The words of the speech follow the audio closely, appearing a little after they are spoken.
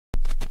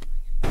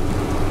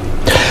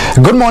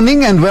Good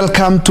morning and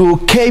welcome to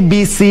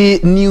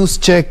KBC News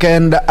Check.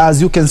 And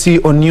as you can see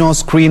on your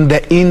screen,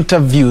 the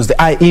interviews, the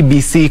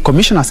IEBC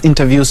commissioners'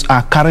 interviews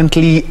are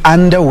currently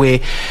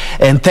underway.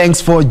 And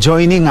thanks for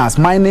joining us.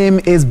 My name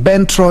is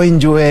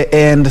Njue,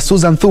 and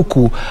Susan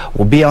Thuku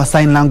will be our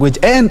sign language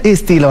and is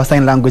still our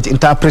sign language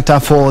interpreter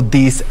for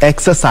this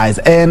exercise.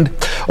 And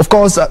of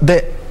course,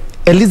 the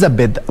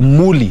Elizabeth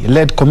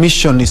Muli-led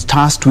commission is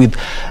tasked with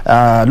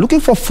looking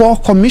for 4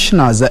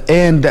 commissioners,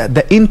 and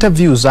the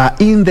interviews are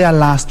in their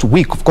last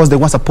week. Of course, they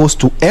were supposed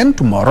to end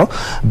tomorrow,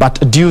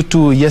 but due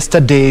to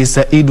yesterday's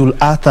Eid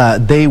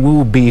al-Adha, they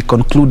will be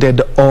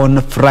concluded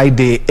on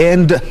Friday.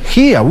 And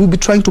here we'll be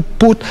trying to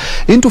put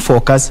into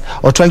focus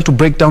or trying to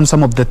break down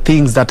some of the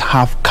things that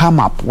have come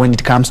up when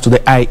it comes to the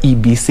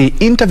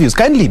IEBC interviews.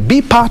 Kindly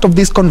be part of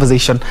this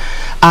conversation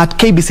at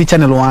KBC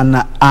Channel 1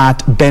 at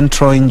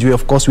Njue.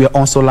 Of course, we are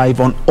also live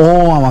on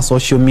all our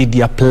social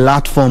media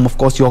platform. Of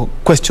course, your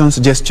questions,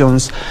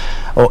 suggestions,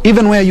 or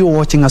even where you're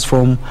watching us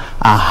from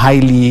are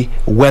highly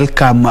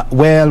welcome.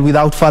 Well,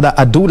 without further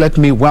ado, let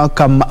me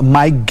welcome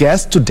my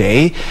guest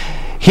today.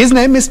 His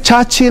name is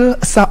Churchill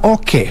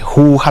Saoke,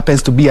 who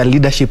happens to be a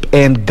leadership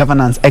and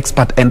governance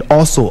expert and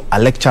also a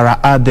lecturer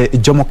at the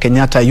Jomo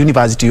Kenyatta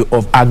University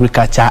of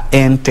Agriculture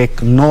and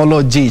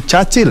Technology.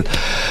 Churchill,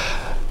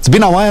 it's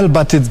been a while,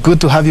 but it's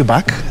good to have you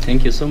back.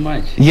 Thank you so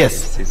much.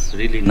 Yes. It's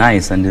really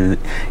nice, and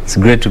it's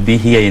great to be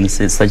here in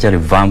such a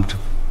revamped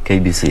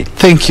KBC.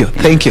 Thank you.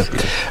 Thank you.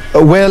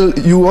 Well,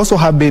 you also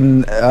have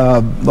been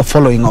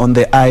following on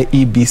the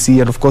IEBC,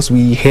 and of course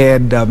we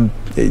had the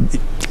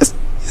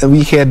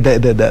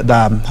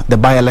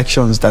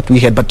by-elections that we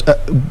had, but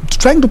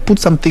trying to put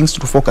some things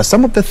to focus.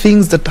 Some of the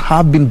things that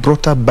have been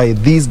brought up by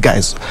these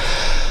guys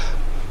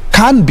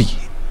can be,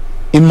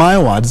 in my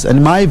words and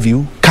in my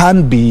view,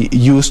 can be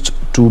used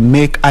to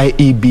make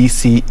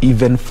IEBC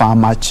even far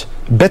much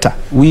better.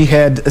 We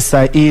had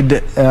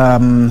Said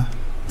Hamed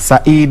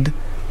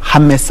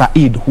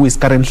Said, who is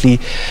currently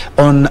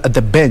on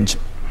the bench.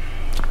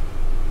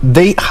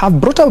 They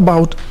have brought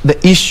about the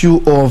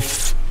issue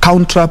of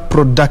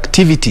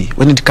counterproductivity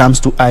when it comes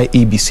to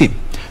IEBC.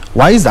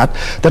 Why is that?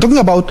 They're talking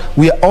about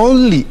we are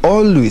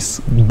always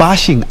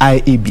bashing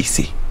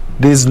IEBC.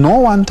 There's no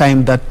one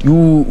time that you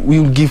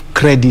will give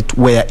credit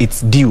where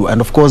it's due,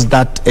 and of course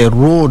that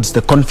erodes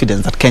the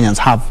confidence that Kenyans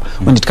have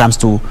when it comes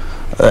to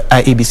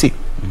IEBC.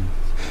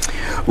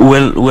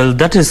 Well,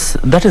 that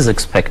is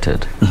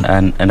expected,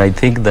 and I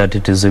think that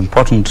it is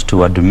important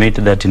to admit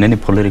that in any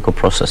political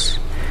process,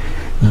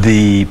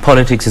 the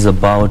politics is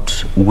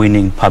about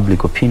winning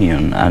public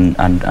opinion, and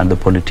the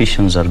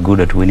politicians are good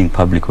at winning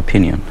public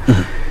opinion.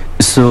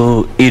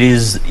 So it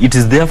is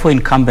therefore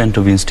incumbent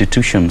of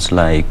institutions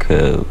like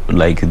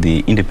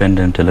the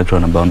Independent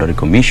Electoral and Boundary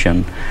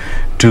Commission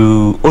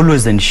to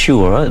always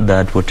ensure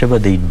that whatever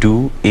they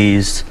do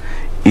is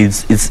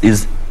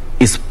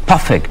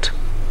perfect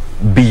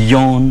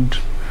beyond,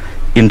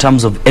 in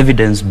terms of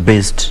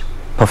evidence-based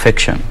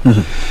perfection.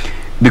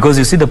 Because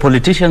you see, the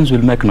politicians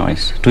will make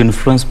noise to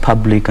influence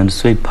public and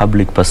sway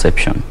public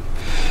perception.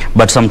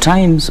 But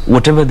sometimes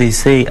whatever they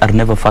say are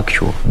never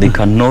factual. They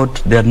are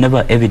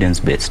never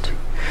evidence-based.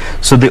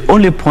 So the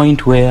only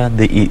point where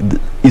the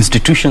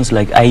institutions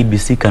like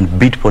IEBC can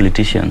beat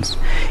politicians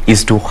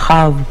is to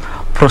have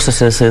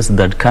processes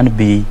that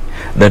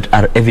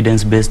are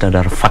evidence-based and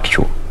are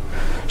factual.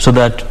 So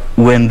that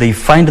when they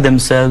find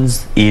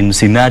themselves in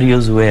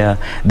scenarios where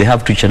they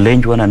have to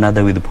challenge one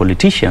another with the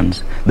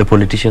politicians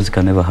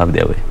can never have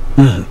their way.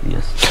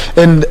 Yes.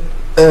 And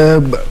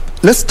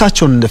let's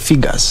touch on the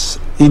figures.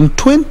 In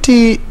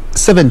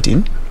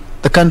 2017,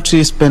 the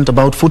country spent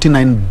about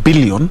 49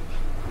 billion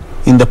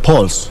in the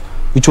polls,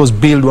 which was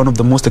billed one of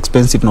the most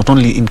expensive, not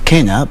only in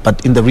Kenya,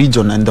 but in the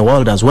region and the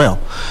world as well,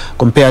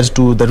 compared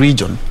to the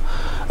region.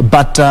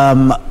 But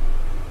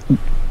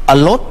a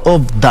lot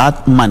of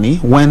that money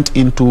went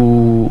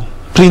into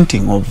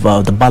printing of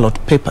the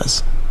ballot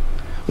papers.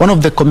 One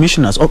of the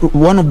commissioners, or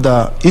one of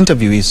the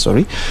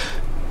interviewees,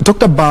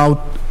 talked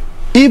about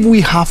if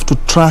we have to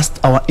trust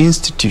our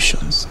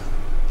institutions,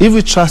 if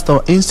we trust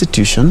our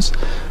institutions,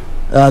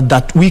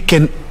 that we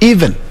can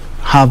even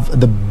have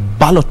the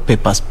ballot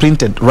papers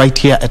printed right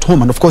here at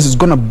home. And of course, it's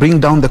going to bring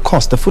down the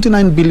cost. The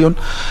 49 billion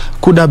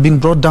could have been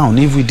brought down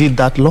if we did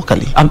that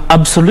locally.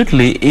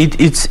 Absolutely.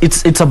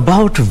 It's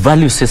about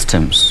value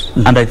systems.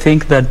 And I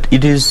think that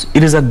it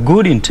is a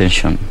good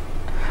intention.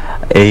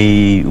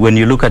 When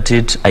you look at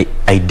it,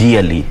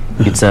 ideally,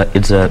 it's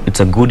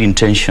a good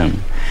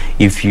intention.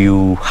 If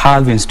you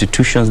have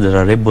institutions that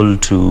are able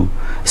to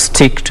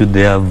stick to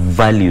their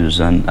values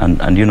and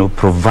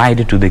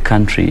provide to the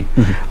country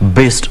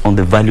based on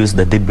the values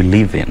that they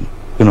believe in,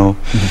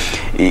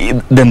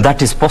 then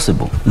that is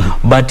possible.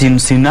 But in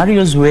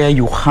scenarios where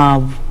you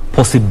have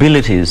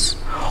possibilities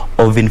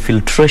of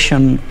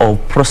infiltration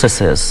of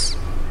processes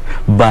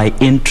by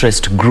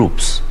interest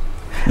groups,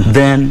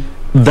 then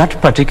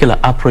that particular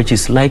approach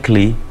is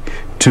likely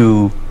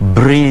to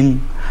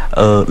bring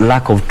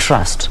lack of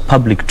trust,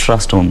 public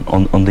trust on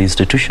the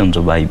institutions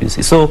of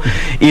IEBC. So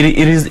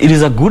it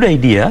is a good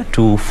idea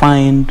to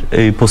find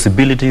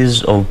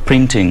possibilities of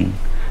printing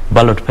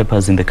ballot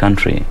papers in the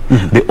country.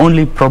 The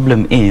only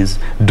problem is,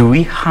 do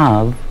we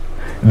have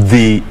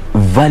the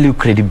value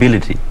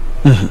credibility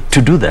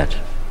to do that?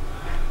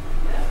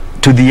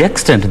 To the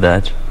extent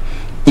that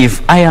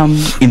if I am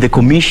in the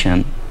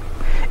commission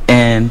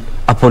and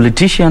a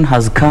politician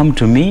has come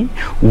to me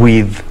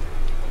with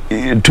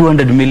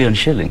 200 million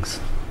shillings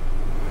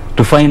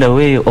to find a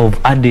way of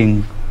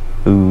adding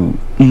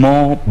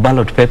more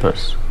ballot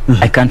papers,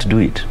 I can't do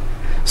it.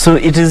 So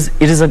it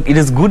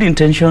is good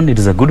intention, it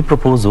is a good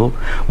proposal,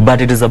 but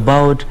it is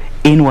about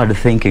inward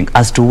thinking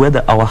as to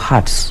whether our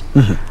hearts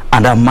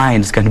and our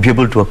minds can be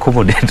able to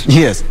accommodate.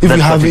 Yes, if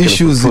you have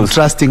issues in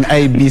trusting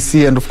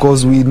IEBC, and of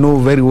course we know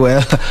very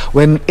well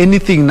when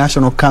anything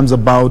national comes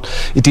about,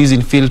 it is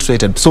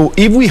infiltrated. So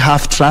if we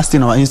have trust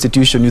in our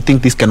institution, you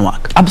think this can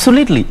work?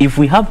 Absolutely. If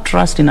we have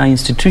trust in our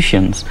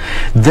institutions,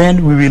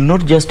 then we will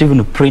not just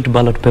even print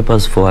ballot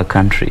papers for our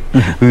country.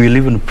 We will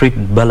even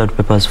print ballot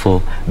papers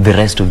for the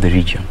rest of the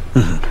region.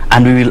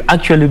 And we will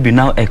actually be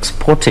now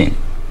exporting.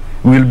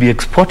 We will be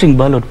exporting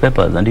ballot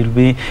papers, and it will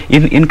be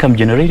income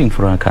generating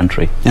for our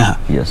country.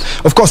 Yes.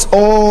 Of course,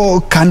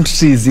 all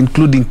countries,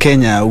 including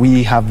Kenya,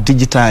 we have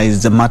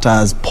digitized the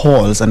matters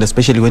polls, and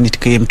especially when it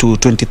came to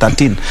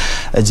 2013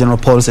 general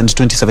polls and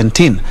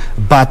 2017.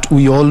 But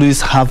we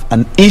always have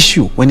an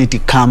issue when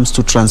it comes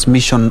to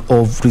transmission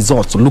of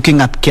results. So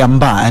looking at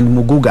Kiambaa and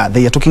Muguga,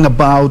 they are talking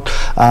about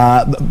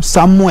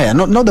somewhere,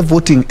 not the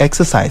voting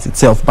exercise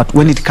itself, but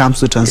when it comes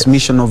to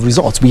transmission of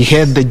results. We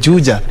had the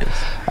Juja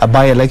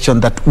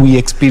by-election that we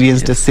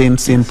experienced the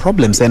same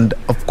problems, and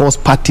of course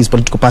parties,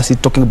 political parties,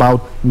 talking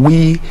about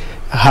we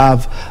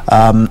have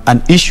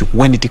an issue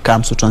when it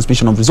comes to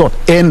transmission of results.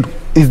 And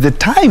is the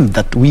time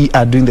that we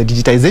are doing the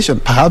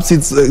digitization, perhaps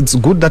it's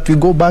good that we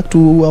go back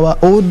to our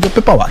old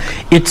paperwork.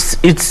 It's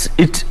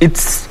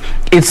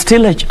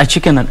still a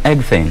chicken and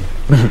egg thing,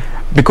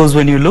 because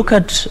when you look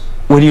at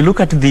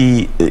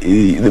the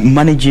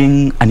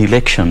managing an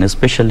election,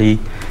 especially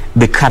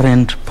the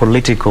current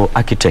political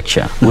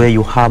architecture, where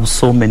you have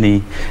so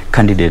many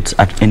candidates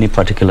at any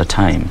particular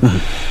time,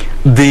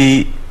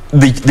 the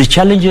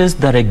challenges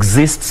that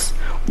exists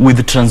with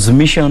the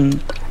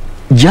transmission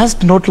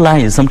just not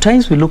lies.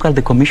 Sometimes we look at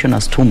the commission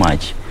as too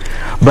much,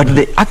 but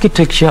the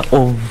architecture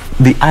of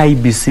the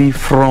IEBC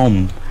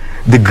from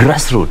the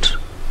grassroots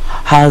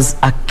has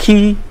a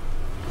key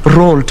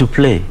role to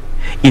play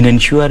in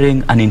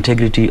ensuring an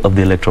integrity of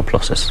the electoral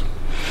process.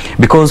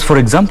 Because, for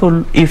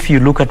example, if you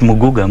look at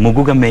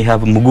Muguga may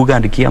have Muguga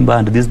and Kiambaa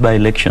and these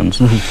by-elections.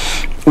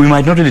 We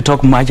might not really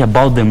talk much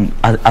about them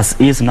as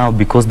is now,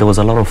 because there was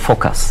a lot of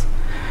focus,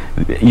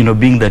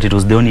 being that it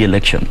was the only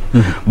election.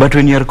 But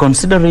when you are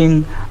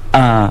considering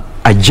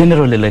a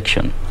general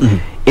election,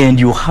 and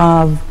you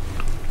have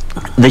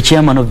the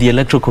chairman of the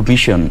electoral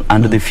commission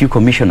and the few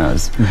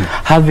commissioners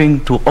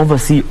having to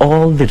oversee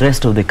all the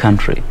rest of the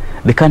country,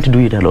 they can't do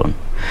it alone.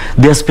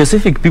 There are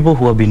specific people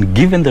who have been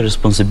given the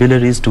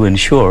responsibilities to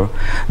ensure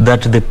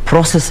that the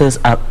processes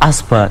are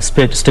as per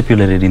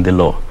stipulated in the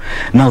law.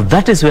 Now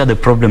that is where the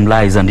problem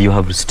lies, and you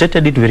have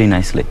stated it very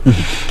nicely,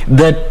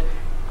 that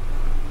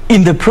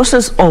in the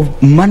process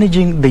of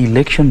managing the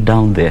election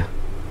down there,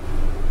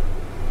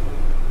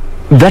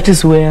 that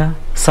is where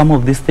some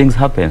of these things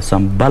happen.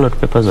 Some ballot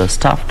papers are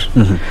stuffed,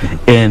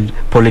 and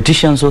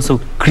politicians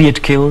also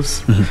create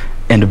chaos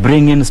and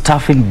bring in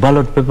stuffing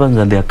ballot papers,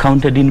 and they are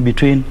counted in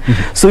between.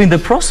 So in the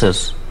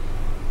process,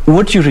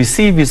 what you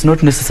receive is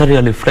not necessarily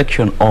a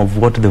reflection of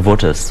what the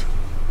voters,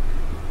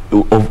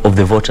 of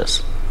the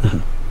voters.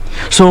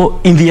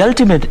 So in the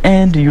ultimate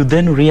end, you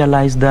then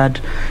realize that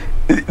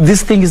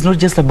this thing is not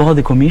just about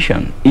the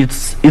commission.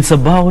 It's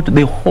about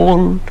the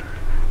whole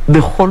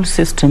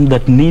system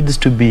that needs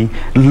to be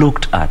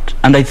looked at.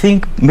 And I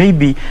think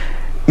maybe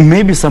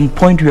some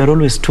point we are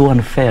always too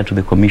unfair to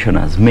the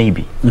commissioners,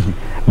 maybe.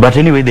 But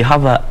anyway, they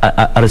have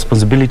a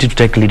responsibility to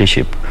take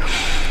leadership.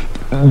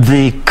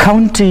 The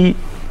county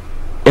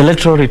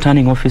electoral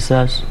returning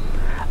officers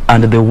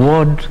and the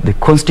ward, the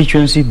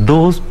constituency,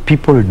 those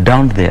people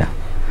down there,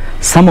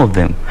 some of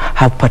them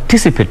have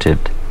participated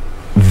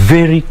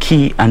very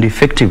key and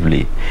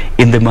effectively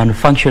in the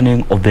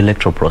malfunctioning of the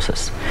electoral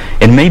process.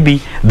 And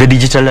maybe the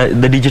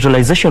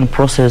digitalization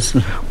process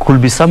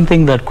could be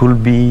something that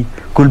could be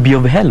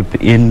of help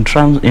in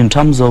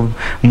terms of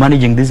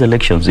managing these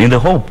elections, in the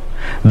hope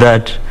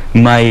that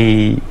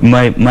my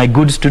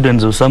good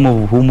students, or some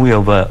of whom we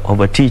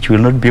overteach, will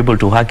not be able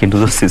to hack into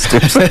those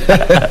systems.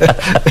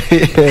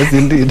 Yes,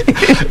 indeed.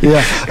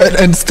 Yeah,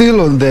 and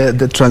still on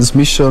the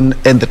transmission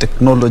and the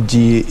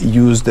technology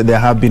used, there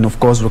have been, of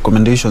course,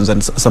 recommendations,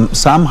 and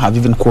some have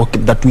even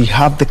quoted that we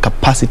have the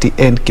capacity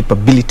and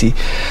capability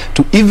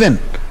to even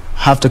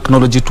have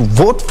technology to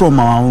vote from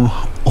our own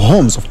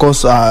homes. Of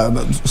course,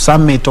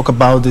 some may talk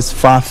about this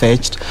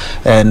far-fetched,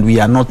 and we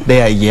are not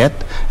there yet,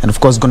 and of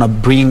course going to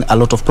bring a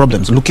lot of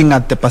problems. Looking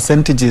at the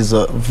percentages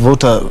of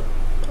voter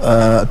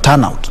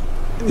turnout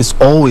is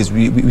always,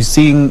 we're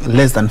seeing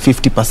less than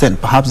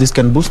 50%. Perhaps this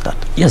can boost that.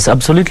 Yes,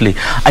 absolutely.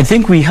 I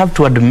think we have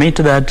to admit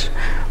that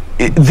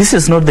this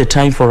is not the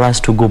time for us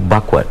to go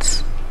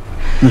backwards.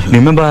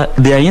 Remember,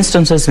 there are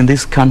instances in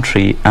this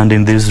country and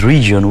in this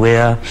region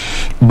where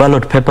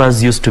ballot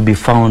papers used to be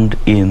found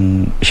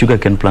in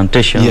sugarcane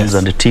plantations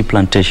and tea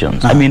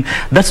plantations. I mean,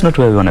 that's not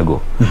where we want to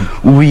go.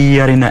 We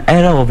are in an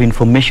era of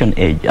information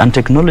age, and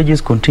technology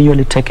is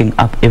continually taking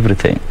up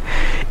everything.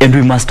 And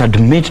we must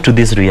admit to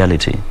this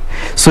reality.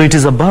 So it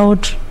is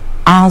about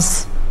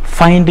us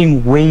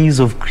finding ways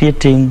of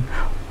creating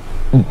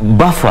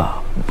buffer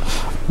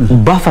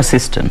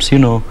systems, you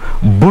know,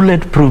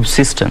 bulletproof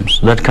systems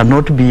that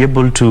cannot be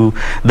able to,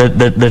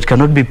 that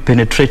cannot be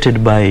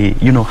penetrated by,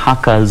 you know,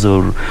 hackers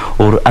or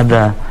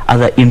other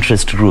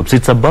interest groups.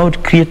 It's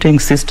about creating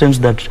systems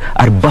that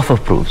are buffer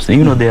proofs.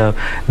 You know, they are,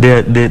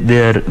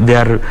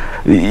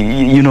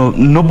 you know,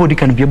 nobody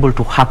can be able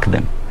to hack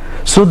them.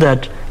 So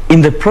that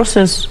in the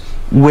process,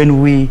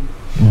 when we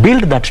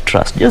build that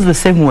trust, just the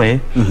same way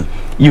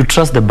you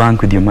trust the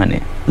bank with your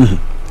money.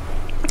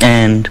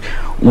 And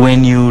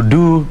when you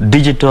do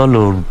digital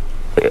or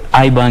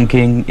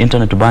iBanking,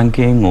 internet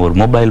banking or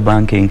mobile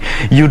banking,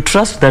 you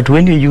trust that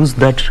when you use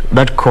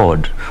that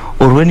code,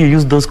 or when you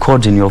use those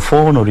codes in your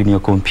phone or in your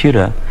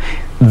computer,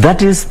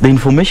 that is the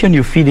information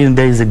you feed in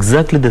there is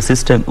exactly the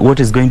system, what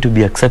is going to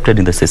be accepted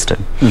in the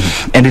system.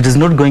 And it is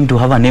not going to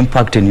have an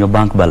impact in your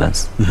bank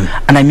balance.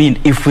 And I mean,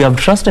 if we have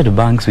trusted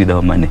banks with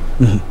our money,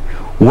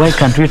 why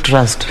can't we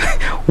trust,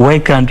 why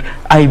can't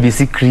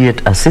IEBC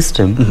create a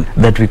system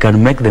that we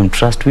can make them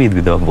trust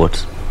with our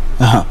votes?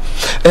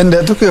 And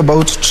talking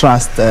about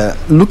trust,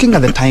 looking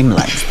at the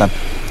timelines that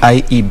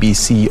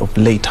IEBC of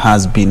late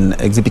has been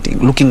exhibiting,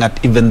 looking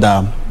at even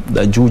the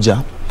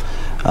Juja,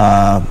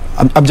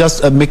 I'm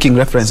just making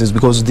references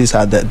because these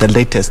are the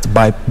latest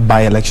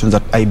by-elections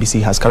that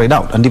IEBC has carried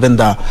out, and even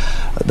the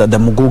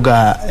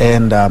Muguga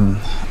and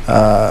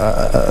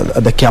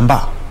the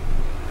Kiamba.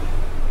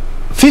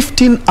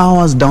 15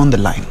 hours down the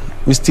line,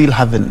 we still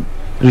haven't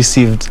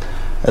received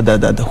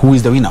who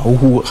is the winner,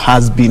 who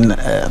has been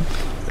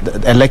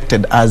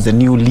elected as the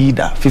new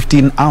leader.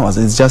 15 hours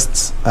is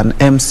just an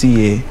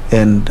MCA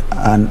and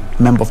a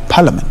member of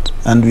parliament,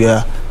 and we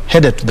are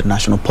headed to the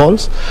national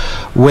polls,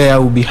 where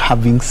we'll be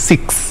having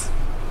 6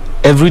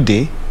 every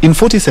day in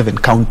 47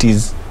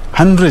 counties,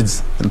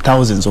 hundreds and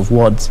thousands of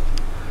wards.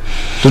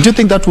 Don't you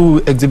think that will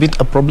exhibit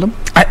a problem?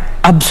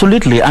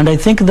 Absolutely, and I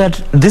think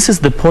that this is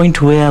the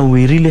point where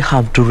we really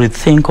have to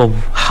rethink of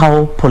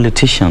how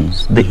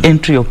politicians, the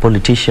entry of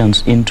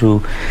politicians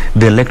into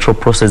the electoral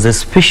process,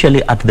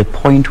 especially at the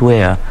point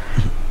where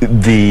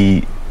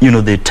the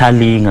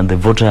tallying and the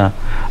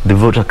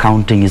voter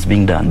counting is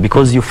being done,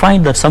 because you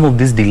find that some of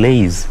these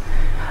delays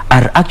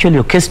are actually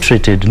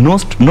orchestrated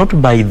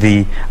not by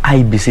the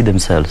IEBC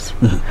themselves,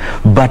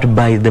 but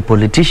by the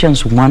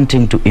politicians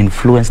wanting to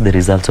influence the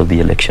results of the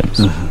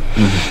elections.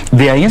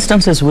 There are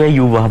instances where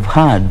you have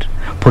had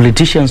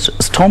politicians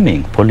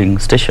storming polling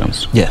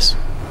stations,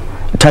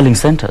 tallying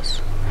centers,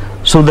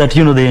 so that,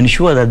 you know, they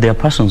ensure that their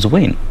persons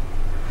win.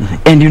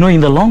 And, you know, in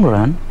the long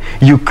run,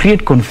 you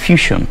create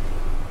confusion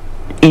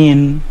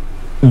in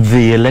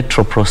the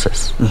electoral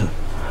process.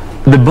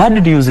 The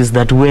bad news is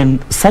that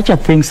when such a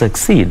thing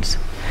succeeds,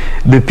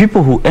 the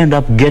people who end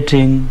up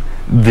getting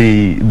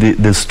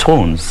the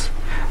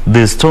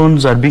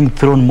stones are being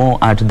thrown more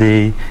at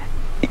the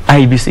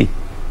IEBC.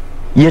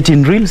 Yet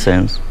in real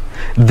sense,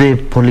 the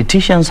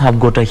politicians have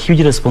got a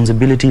huge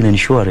responsibility in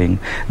ensuring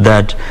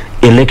that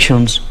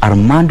elections are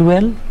manned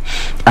well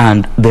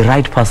and the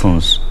right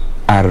persons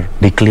are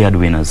declared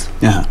winners.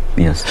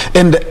 Yes.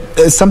 And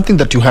something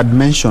that you had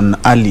mentioned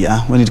earlier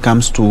when it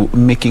comes to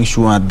making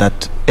sure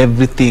that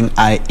everything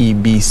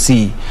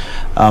IEBC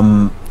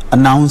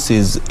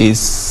announces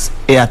is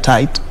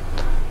airtight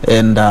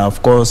and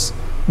of course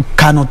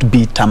cannot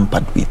be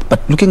tampered with.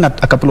 But looking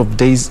at a couple of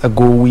days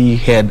ago, we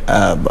had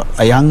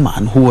a young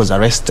man who was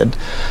arrested,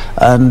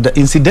 and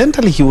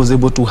incidentally he was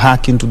able to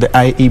hack into the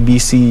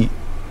IEBC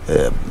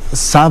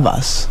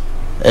servers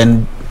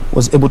and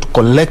was able to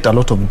collect a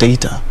lot of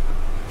data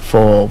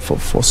for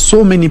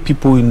so many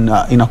people in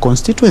a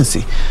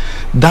constituency.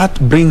 That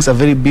brings a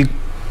very big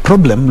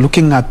problem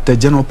looking at the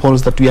general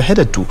polls that we are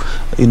headed to.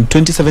 In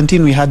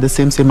 2017 we had the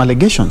same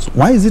allegations.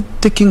 Why is it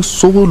taking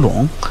so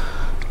long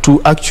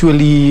to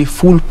actually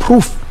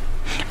foolproof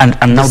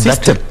and now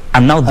system?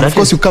 And of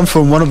course you come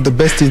from one of the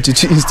best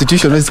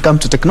institutions when it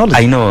comes to technology.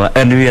 I know,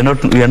 and we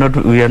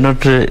are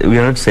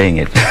not saying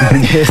it.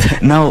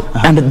 Yes. Now,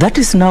 and that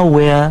is now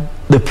where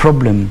the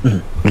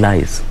problem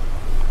lies.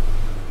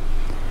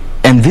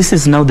 And this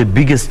is now the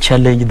biggest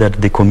challenge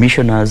that the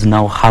commissioners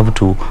now have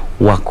to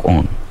work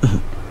on.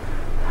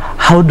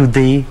 How do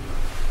they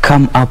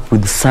come up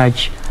with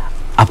such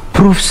a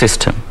proof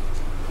system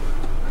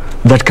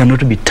that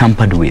cannot be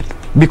tampered with?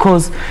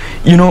 Because,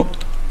 you know,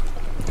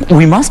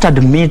 we must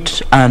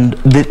admit, and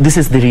this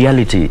is the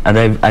reality, and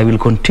I will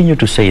continue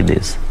to say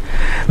this,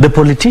 the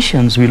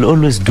politicians will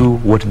always do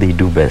what they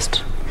do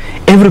best.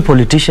 Every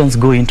politician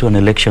go into an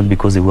election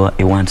because he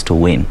wants to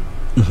win.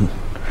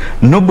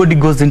 Nobody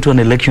goes into an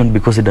election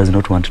because he does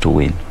not want to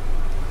win.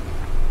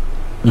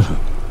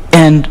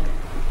 And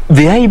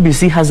the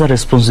IEBC has a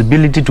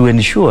responsibility to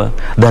ensure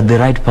that the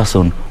right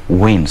person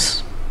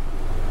wins.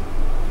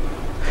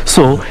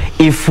 So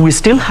if we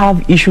still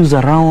have issues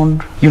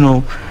around,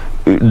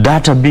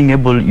 data being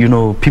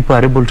able, people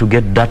are able to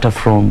get data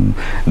from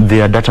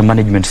their data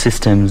management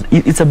systems,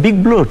 it's a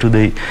big blow to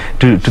the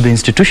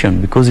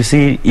institution, because you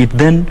see, it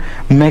then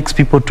makes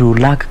people to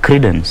lack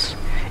credence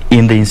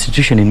in the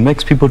institution. It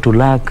makes people to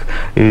lack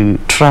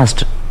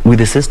trust with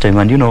the system.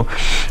 And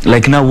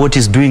like now, what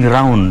is doing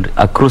around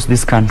across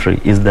this country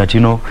is that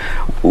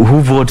who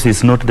votes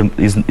is not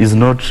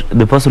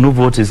the person who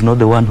votes is not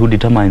the one who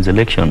determines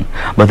election,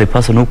 but the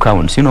person who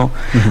counts.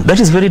 That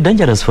is very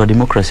dangerous for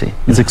democracy.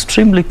 It's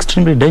extremely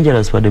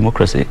dangerous for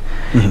democracy.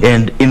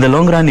 And in the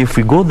long run, if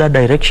we go that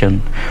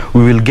direction,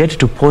 we will get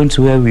to points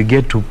where we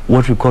get to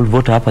what we call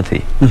voter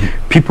apathy.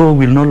 People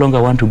will no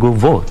longer want to go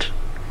vote,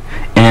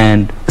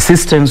 and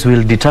systems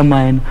will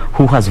determine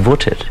who has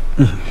voted.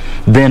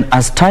 Then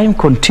as time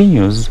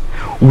continues,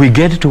 we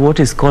get to what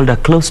is called a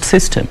closed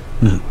system,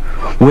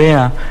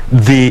 where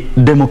the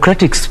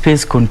democratic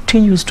space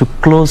continues to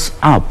close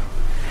up,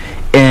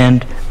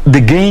 and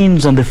the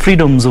gains and the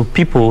freedoms of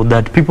people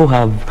that people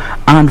have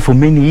earned for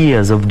many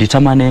years of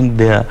determining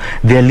their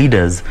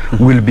leaders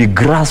will be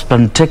grasped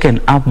and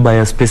taken up by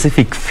a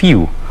specific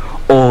few,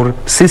 or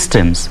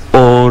systems,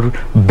 or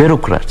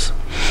bureaucrats.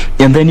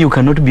 And then you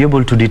cannot be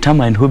able to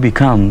determine who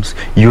becomes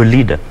your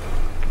leader.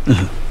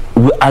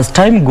 As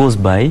time goes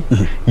by,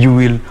 you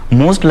will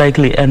most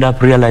likely end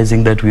up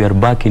realizing that we are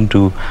back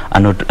into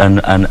an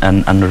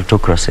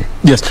autocracy.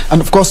 Yes,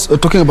 and of course,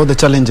 talking about the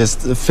challenges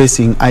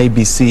facing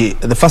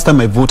IEBC, the first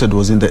time I voted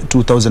was in the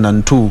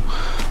 2002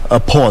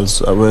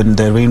 polls, when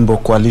the Rainbow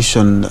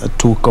Coalition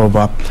took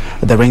over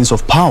the reins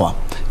of power.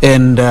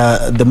 And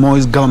the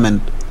Moise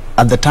government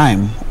at the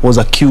time was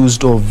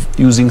accused of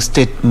using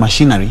state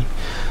machinery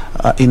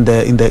in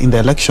the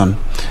election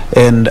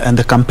and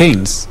the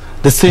campaigns.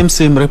 The same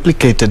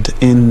replicated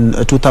in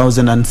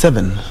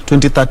 2007.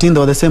 2013,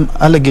 there were the same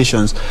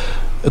allegations.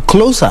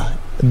 Closer,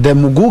 the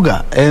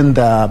Muguga and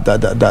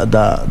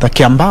the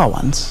Kiambaa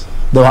ones,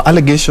 there were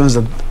allegations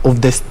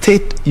of the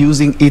state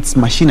using its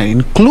machinery,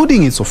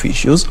 including its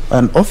officials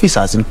and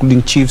officers,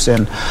 including chiefs,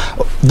 and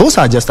those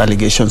are just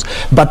allegations.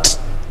 But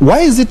why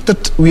is it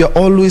that we are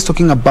always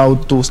talking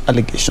about those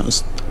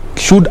allegations?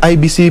 Should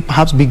IEBC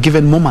perhaps be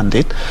given more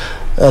mandate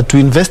to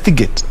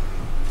investigate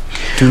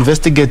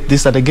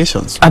these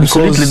allegations?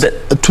 Absolutely.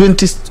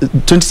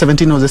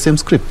 2017 was the same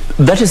script.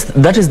 That is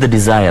the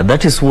desire.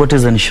 That is what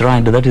is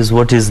enshrined. That is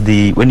what is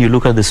when you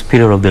look at the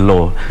spirit of the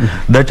law,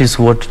 that is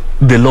what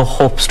the law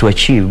hopes to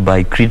achieve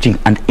by creating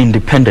an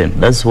independent.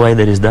 That's why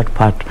there is that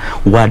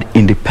word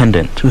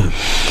independent.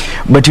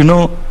 But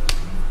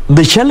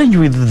the challenge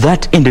with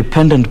that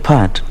independent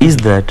part is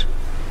that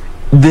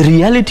the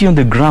reality on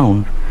the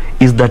ground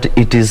is that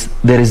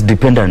there is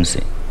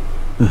dependency.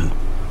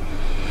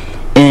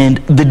 And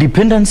the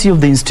dependency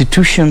of the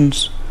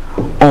institutions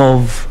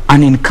of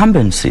an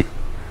incumbency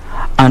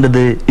and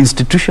the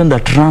institution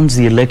that runs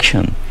the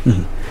election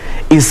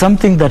is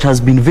something that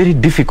has been very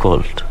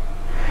difficult,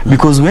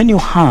 because when you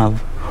have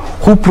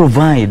who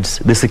provides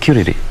the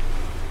security,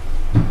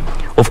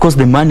 of course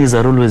the monies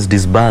are always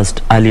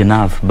disbursed early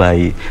enough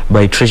by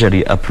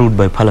Treasury, approved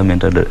by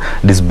Parliament, and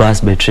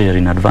disbursed by Treasury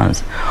in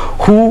advance.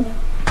 Who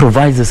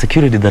provides the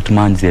security that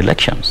mans the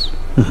elections?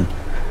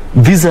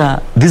 These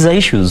are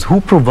issues.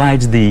 Who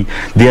provides the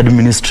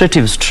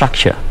administrative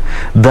structure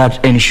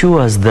that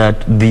ensures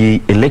that the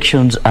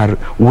elections are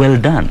well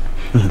done?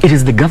 It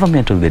is the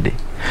government of the day.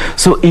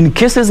 So in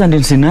cases and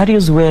in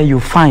scenarios where you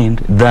find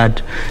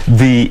that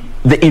the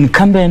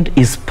incumbent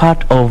is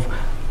part of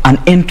an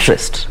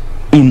interest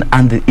in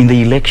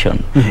the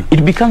election,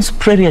 it becomes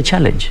pretty a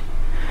challenge.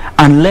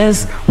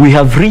 Unless we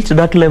have reached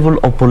that level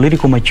of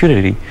political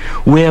maturity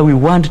where we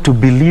want to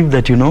believe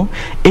that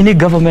any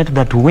government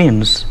that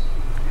wins,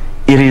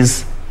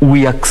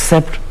 we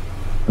accept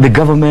the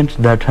government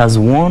that has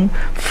won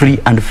free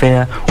and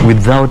fair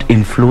without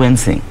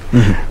influencing.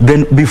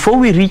 Then before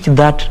we reach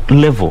that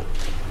level,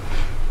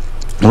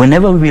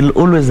 whenever we will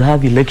always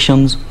have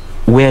elections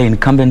where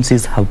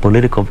incumbencies have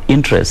political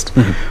interest,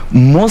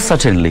 most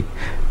certainly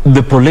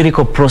the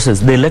political process,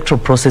 the electoral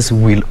process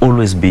will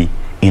always be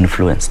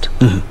influenced.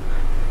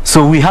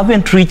 So we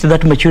haven't reached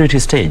that maturity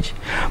stage.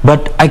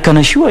 But I can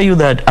assure you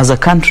that as a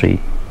country,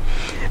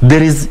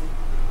 there is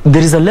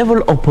a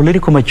level of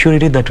political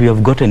maturity that we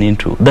have gotten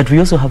into that we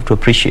also have to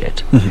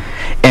appreciate.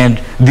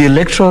 And the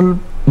Electoral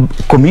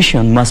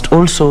Commission must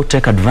also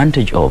take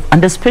advantage of,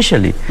 and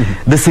especially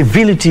the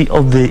civility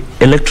of the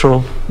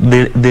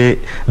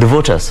the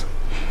voters.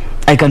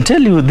 I can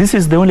tell you, this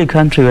is the only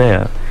country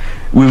where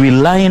we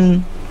will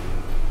line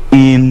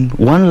in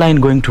one line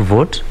going to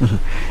vote,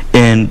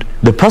 and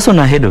the person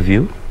ahead of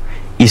you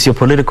is your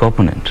political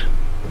opponent,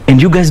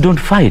 and you guys don't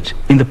fight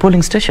in the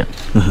polling station.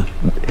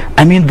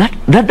 I mean,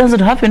 that doesn't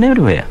happen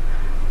everywhere.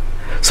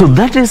 So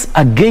that is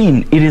a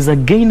gain. It is a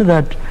gain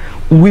that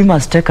we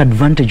must take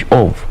advantage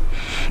of.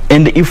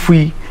 And if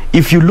we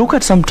if you look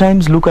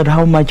at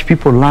how much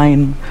people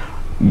line,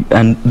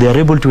 and they are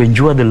able to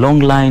endure the long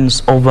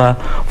lines over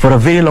for a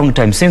very long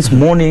time, since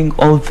morning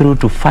all through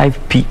to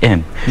 5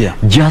 p.m.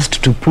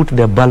 Just to put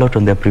their ballot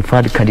on their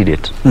preferred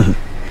candidate.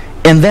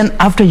 And then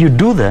after you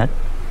do that,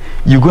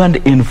 you go and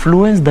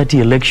influence that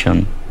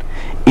election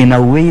in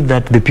a way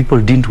that the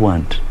people didn't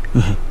want.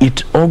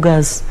 It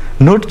augurs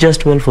not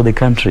just well for the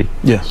country,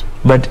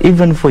 but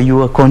even for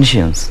your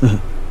conscience.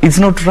 It's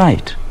not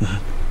right.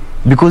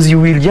 Because you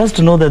will just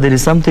know that there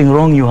is something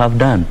wrong you have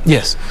done.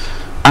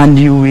 And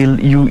you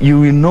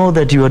will know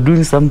that you are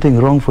doing something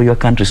wrong for your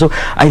country. So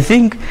I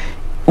think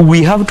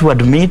we have to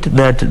admit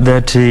that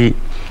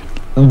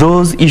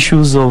those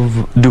issues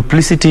of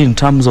duplicity in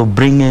terms of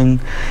bringing,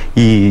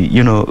 the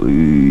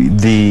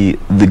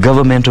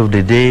government of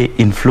the day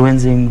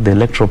influencing the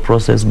electoral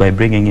process by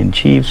bringing in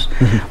chiefs,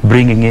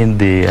 bringing in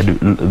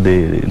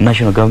the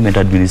national government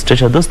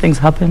administrator, those things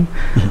happen.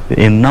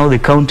 And now the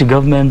county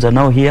governments are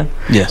now here.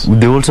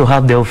 They also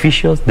have their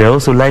officials. They're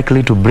also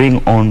likely to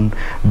bring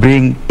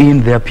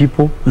in their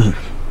people.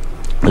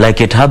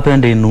 Like it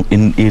happened is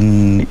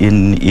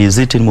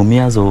it in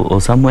Mumias or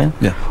somewhere,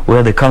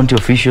 where the county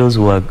officials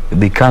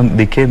they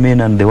came in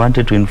and they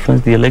wanted to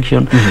influence the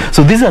election.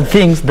 So these are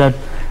things that,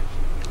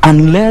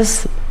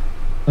 unless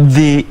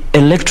the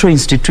electoral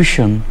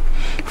institution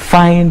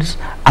finds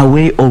a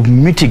way of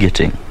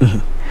mitigating,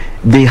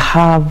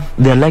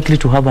 they're likely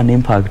to have an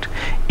impact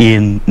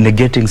in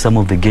negating some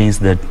of the gains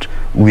that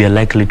we are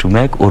likely to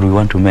make, or we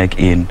want to make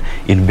in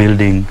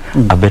building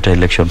a better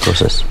election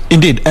process.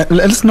 Indeed.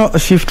 Let's now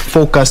shift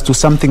focus to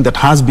something that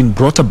has been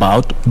brought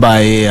about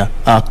by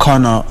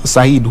Colonel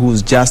Said,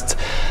 who's just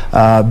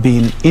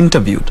been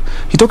interviewed.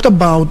 He talked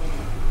about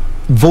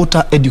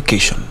voter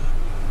education.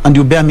 And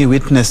you bear me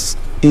witness,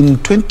 in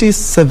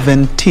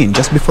 2017,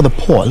 just before the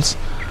polls,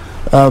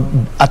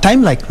 a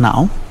time like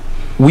now,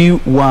 we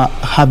were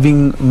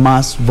having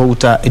mass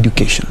voter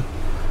education.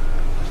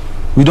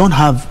 We don't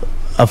have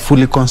a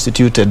fully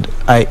constituted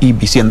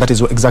IEBC, and that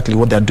is exactly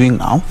what they're doing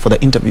now for the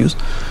interviews.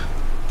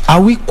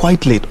 Are we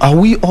quite late? Are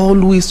we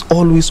always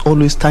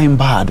time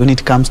bad when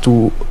it comes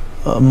to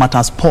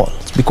matters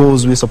polls?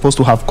 Because we're supposed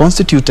to have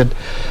constituted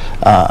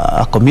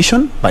a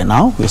commission by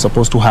now. We're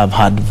supposed to have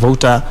had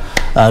voter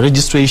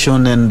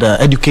registration and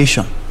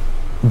education,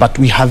 but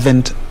we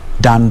haven't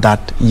done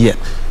that yet.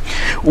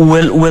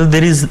 Well,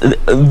 there is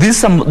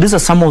these are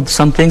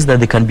some things that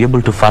they can be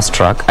able to fast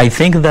track. I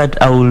think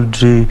that I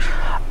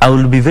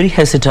will be very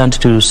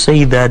hesitant to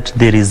say that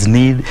there is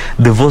need.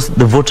 The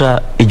voter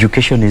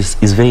education is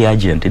very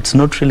urgent. It's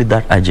not really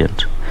that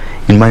urgent,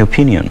 in my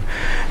opinion,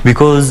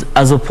 because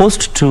as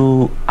opposed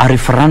to a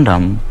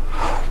referendum,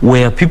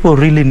 where people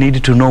really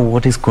need to know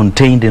what is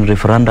contained in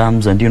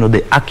referendums and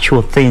the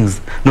actual things,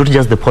 not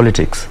just the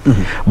politics,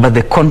 but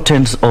the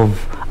contents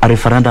of a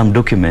referendum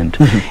document.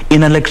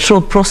 In an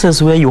electoral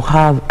process where you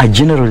have a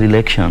general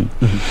election,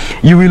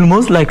 you will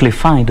most likely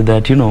find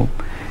that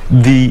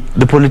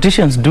the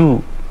politicians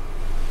do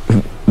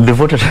the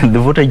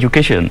voter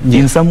education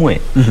in some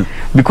way,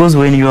 because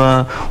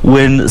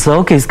when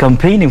Saoke is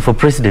campaigning for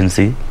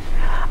presidency,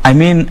 I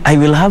mean, I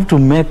will have to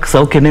make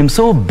Saoke name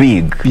so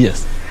big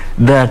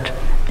that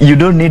you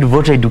don't need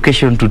voter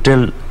education to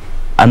tell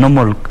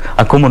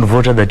a common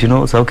voter that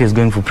Saoke is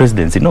going for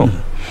presidency. No,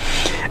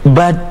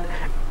 but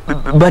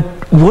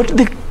what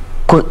the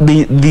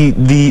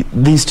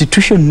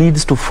institution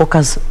needs to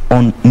focus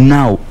on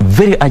now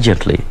very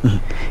urgently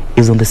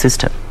is on the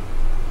system.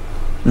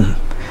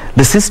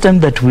 The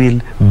system that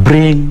will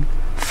bring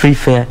free,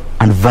 fair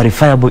and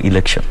verifiable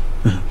election.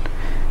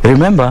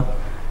 Remember,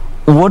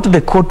 what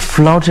the court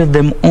flouted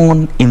them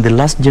on in the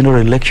last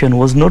general election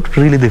was not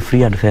really the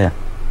free and fair.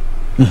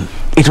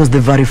 It was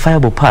the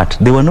verifiable part.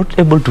 They were not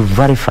able to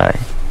verify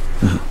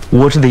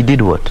what they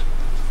did, what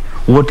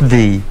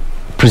they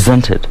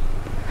presented.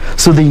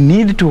 So they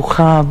need to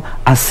have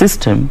a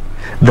system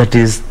that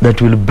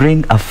will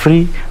bring a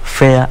free,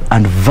 fair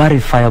and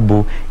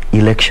verifiable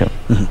election.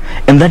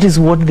 And that is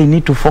what they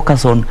need to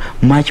focus on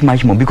much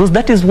more, because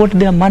that is what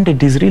their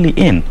mandate is really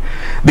in.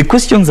 The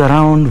questions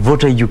around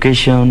voter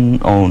education,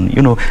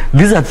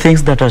 these are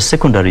things that are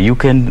secondary.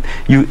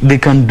 They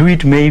can do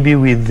it maybe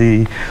with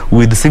the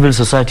civil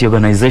society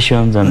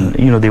organizations, and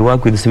they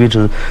work with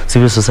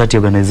civil society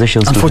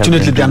organizations.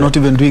 Unfortunately, they are not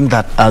even doing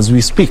that as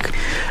we speak.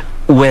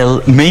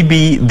 Well,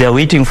 maybe they're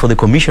waiting for the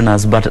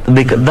commissioners, but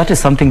that is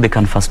something they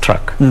can fast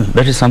track.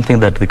 That is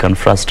something that they can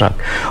fast track.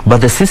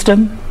 But the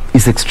system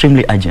is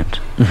extremely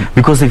urgent,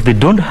 because if they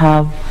don't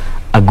have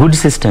a good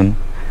system,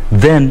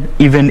 then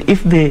even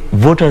if the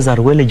voters are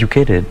well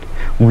educated,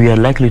 we are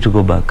likely to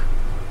go back.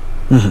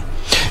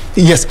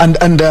 Yes,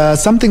 and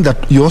something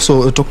that you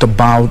also talked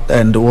about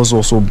and was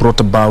also brought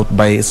about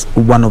by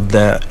one of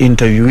the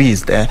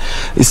interviewees there,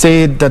 he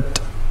said that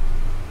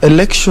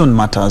election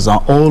matters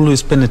are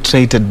always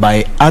penetrated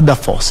by other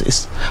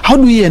forces. How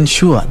do we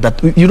ensure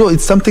that,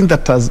 it's something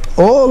that has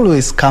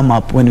always come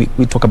up when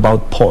we talk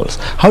about polls.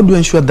 How do we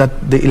ensure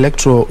that the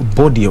electoral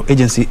body or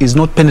agency is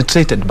not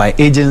penetrated by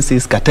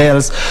agencies,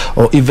 cartels,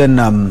 or even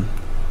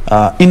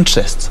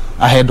interest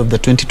ahead of the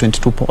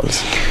 2022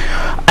 polls?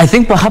 I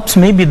think perhaps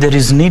maybe there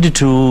is need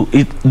to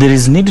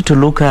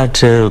look at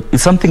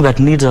something that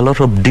needs a lot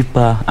of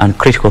deeper and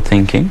critical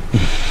thinking.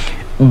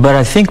 Mm-hmm. But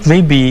I think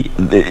maybe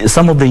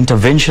some of the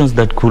interventions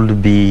that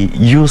could be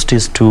used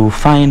is to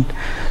find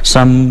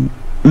some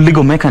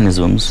legal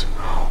mechanisms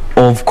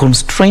of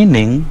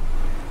constraining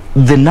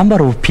the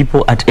number of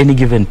people at any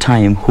given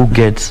time who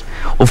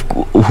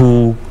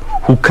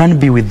can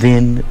be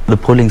within the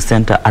polling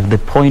center at the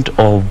point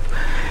of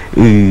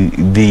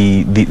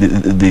the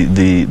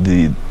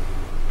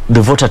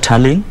voter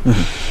tallying.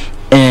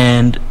 Mm-hmm.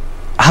 And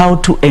how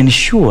to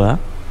ensure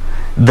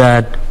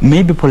that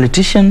maybe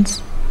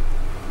politicians,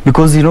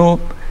 because the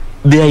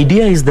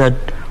idea is that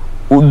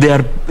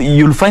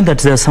you'll find that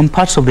there are some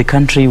parts of the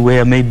country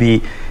where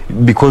maybe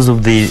because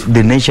of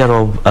the nature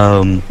of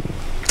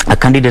a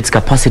candidate's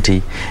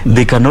capacity,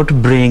 they cannot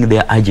bring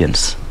their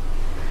agents.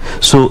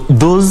 So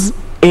those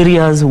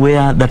areas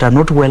that are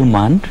not well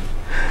manned,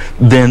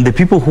 then the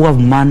people who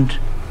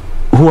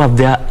have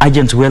their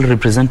agents well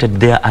represented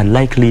there are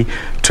likely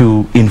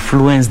to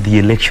influence the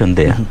election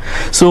there.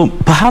 Mm-hmm. So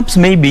perhaps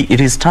maybe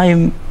it is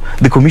time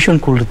the Commission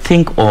could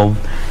think of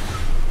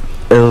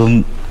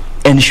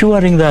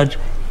ensuring that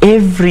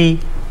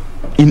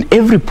in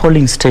every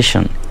polling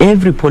station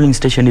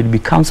it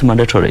becomes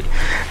mandatory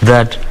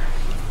that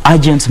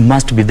agents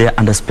must be there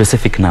under a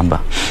specific number,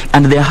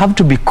 and there have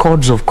to be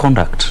codes of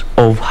conduct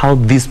of how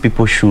these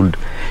people should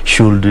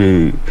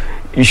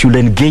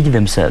engage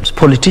themselves.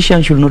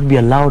 Politicians should not be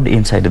allowed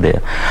inside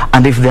there,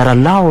 and if they are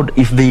allowed,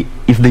 if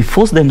they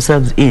force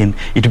themselves in,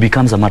 it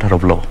becomes a matter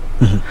of law.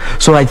 Mm-hmm.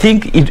 So I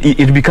think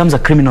it becomes a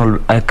criminal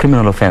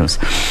offense.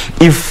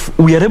 If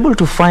we are able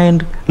to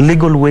find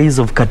legal ways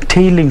of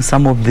curtailing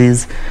some of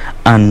these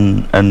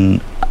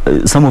and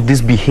some of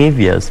these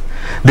behaviors,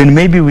 then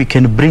maybe we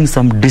can bring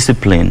some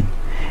discipline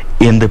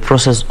in the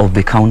process of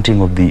the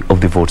counting of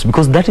the votes,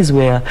 because that is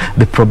where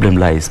the problem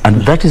lies, and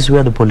mm-hmm. that is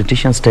where the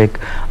politicians take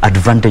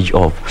advantage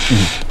of.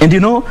 Mm-hmm.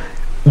 And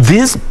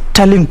this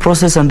tallying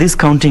process and this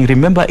counting,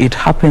 remember, it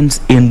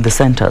happens in the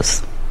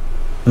centers.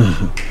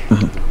 Mm-hmm.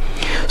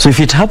 Mm-hmm. So if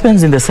it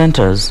happens in the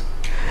centers,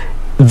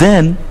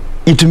 then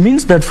it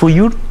means that for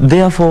you,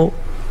 therefore,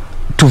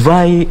 to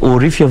vie,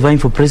 or if you're vying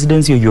for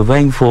presidency, or you're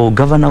vying for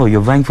governor, or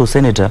you're vying for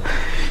senator,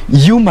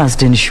 you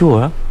must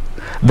ensure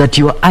that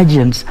your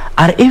agents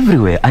are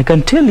everywhere. I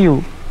can tell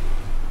you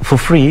for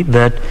free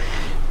that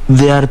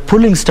there are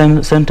polling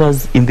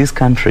centers in this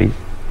country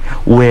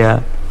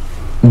where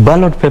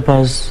ballot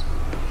papers,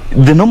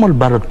 the normal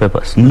ballot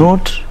papers,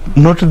 not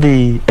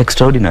the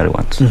extraordinary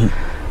ones,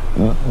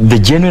 mm-hmm. the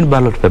genuine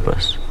ballot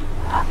papers,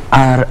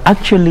 are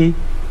actually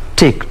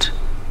ticked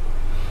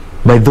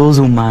by those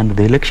who manned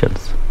the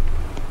elections.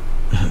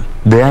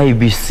 Mm-hmm. The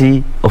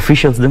IEBC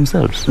officials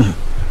themselves.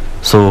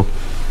 Mm-hmm. So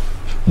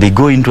they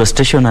go into a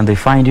station and they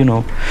find,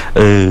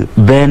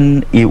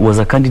 Ben, he was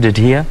a candidate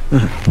here,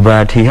 mm-hmm.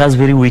 but he has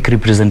very weak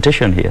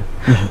representation here.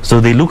 Mm-hmm. So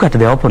they look at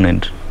the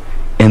opponent,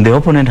 and the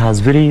opponent has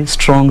very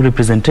strong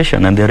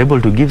representation, and they're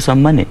able to give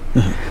some money.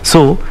 Mm-hmm.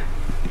 So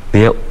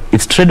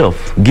it's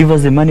trade-off. Give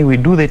us the money, we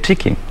do the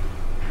ticking.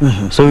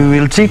 Mm-hmm. So we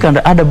will tick and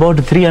add about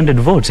 300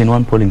 votes in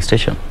one polling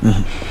station.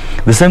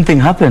 Mm-hmm. The same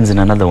thing happens in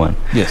another one.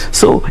 Yes.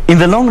 So in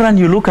the long run,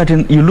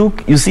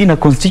 you see in a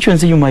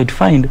constituency, you might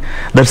find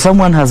that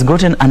someone has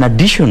gotten an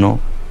additional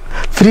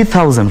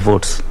 3,000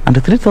 votes,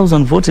 and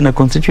 3,000 votes in a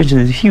constituency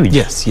is huge.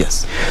 Yes,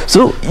 yes.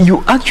 So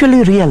you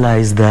actually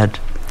realize that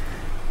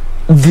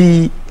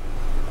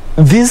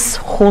this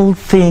whole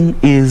thing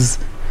is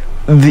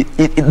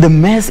the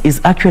mess is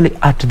actually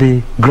at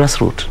the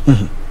grassroots.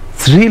 Mm-hmm.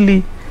 It's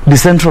really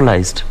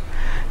decentralized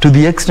to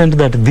the extent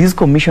that these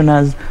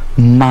commissioners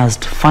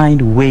must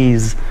find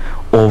ways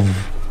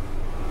of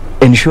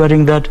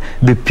ensuring that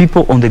the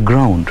people on the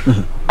ground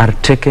mm-hmm. are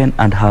taken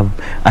and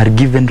are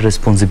given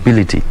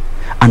responsibility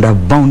and are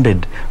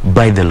bounded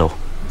by the law.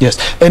 Yes,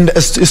 and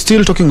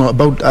still talking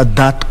about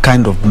that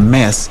kind of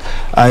mess,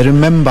 I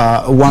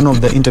remember one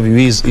of the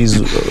interviewees is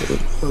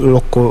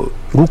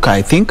Ruka,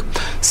 I think,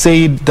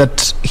 said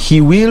that he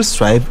will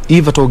strive,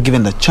 if at all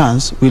given the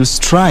chance, will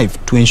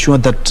strive to ensure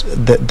that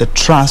the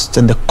trust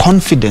and the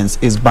confidence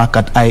is back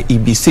at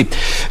IEBC.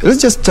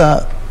 Let's just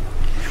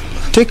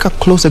take a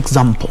close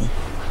example,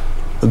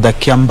 the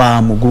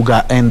Kiamba,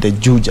 Muguga and the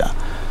Juja.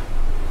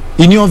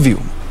 In your view,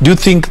 do you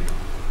think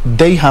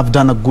they have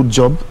done a good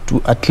job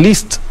to at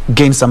least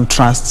gain some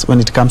trust when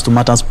it comes to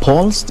matters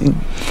polls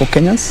for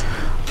Kenyans?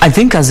 I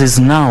think as is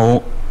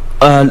now,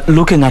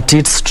 looking at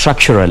it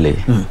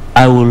structurally,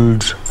 I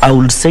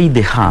would say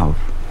they have.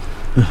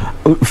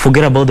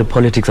 Forget about the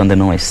politics and the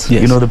noise.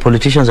 Yes. The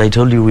politicians, I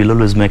told you, will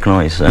always make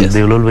noise, and yes.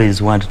 they will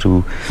always want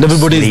to.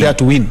 Everybody is there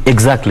to win.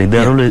 Exactly,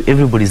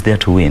 everybody is there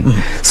to win.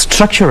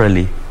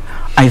 Structurally,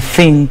 I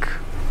think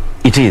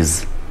it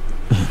is.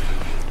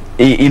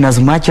 In as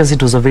much as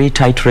it was a very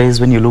tight race,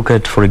 when you look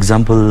at, for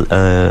example,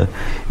 the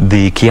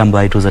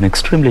Kiamba, it was an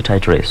extremely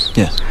tight race.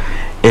 Yes.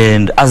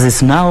 And as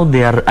is now,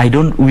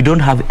 we don't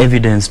have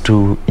evidence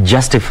to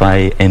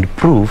justify and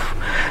prove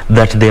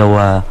that there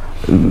were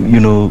you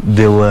know,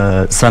 there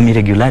were some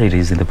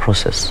irregularities in the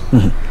process.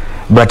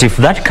 But if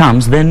that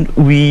comes, then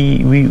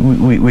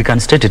we can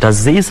state it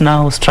as it is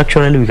now.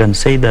 Structurally, we can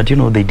say that, you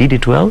know, they did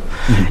it well,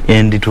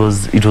 and it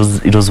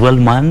was well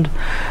manned,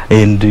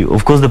 and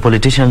of course the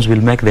politicians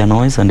will make their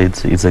noise, and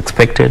it's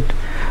expected,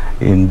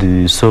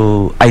 and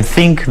so I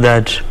think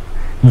that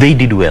they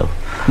did well.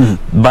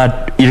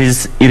 But it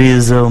is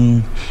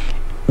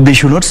they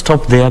should not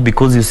stop there,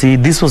 because you see,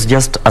 this was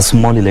just a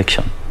small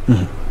election.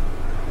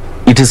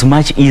 It is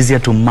much easier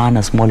to man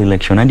a small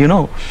election, and you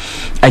know,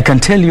 I can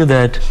tell you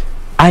that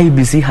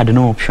IEBC had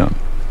no option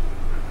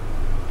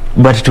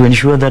but to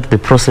ensure that the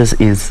process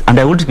is, and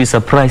I would be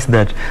surprised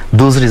that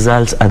those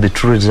results are the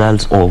true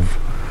results of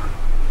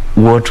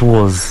what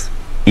was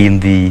in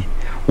the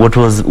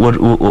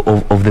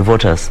of the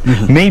voters.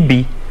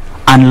 Maybe,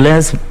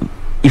 unless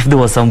if there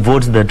were some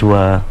votes that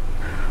were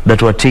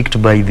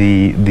ticked by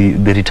the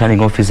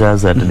returning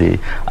officers at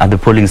the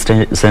polling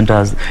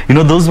centers, you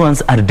know, those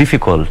ones are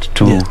difficult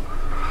to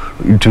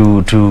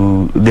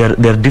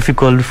they're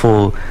difficult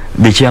for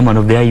the chairman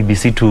of the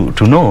IEBC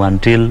to know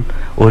until,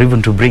 or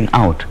even to bring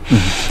out.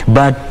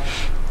 But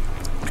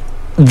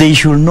they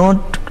should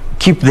not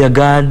keep their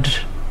guard,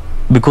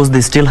 because they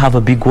still have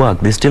a big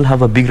work, they still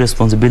have a big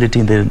responsibility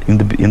in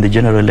the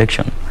general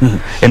election.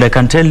 And I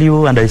can tell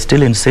you, and I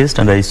still insist,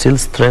 and I still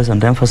stress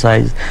and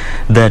emphasize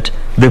that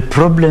the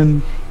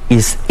problem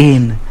is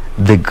in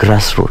the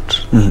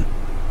grassroots.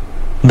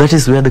 That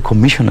is where the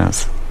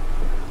commissioners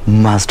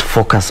must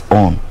focus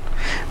on.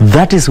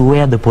 That is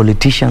where the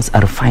politicians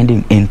are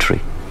finding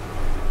entry.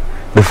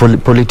 The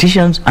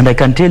politicians, and I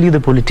can tell you, the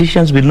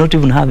politicians will not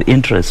even have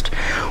interest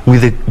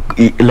with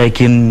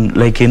like in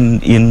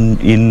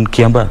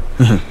Kiamba.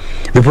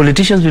 The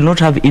politicians will not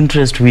have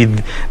interest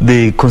with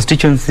the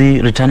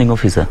constituency returning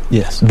officer.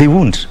 Yes, they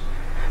won't,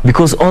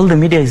 because all the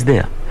media is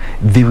there.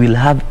 They will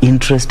have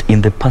interest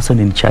in the person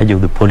in charge of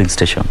the polling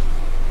station.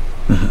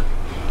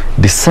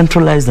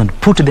 Decentralize and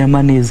put their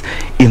monies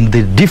in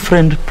the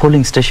different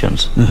polling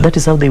stations. That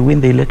is how they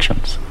win the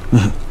elections.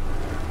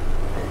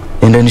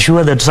 And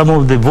ensure that some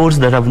of the votes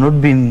that have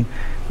not been,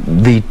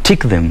 they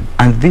tick them,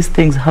 and these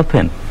things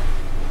happen.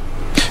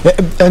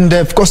 And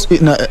of course,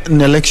 in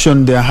an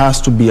election, there has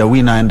to be a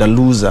winner and a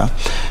loser.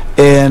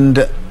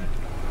 And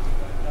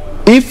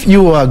if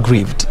you are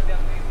aggrieved,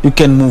 you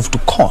can move to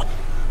court.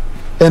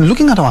 And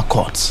looking at our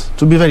courts,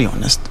 to be very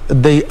honest,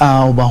 they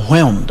are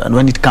overwhelmed. And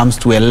when it comes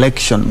to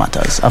election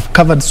matters, I've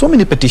covered so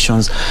many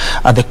petitions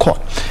at the court.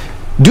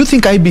 Do you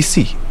think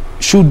IEBC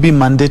should be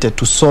mandated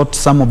to sort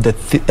some of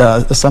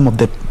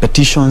the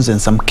petitions and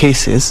some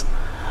cases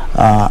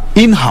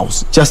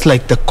in-house, just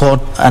like the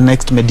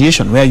court-annexed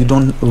mediation, where you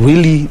don't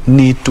really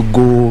need to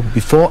go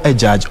before a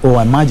judge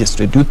or a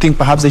magistrate? Do you think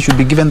perhaps they should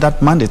be given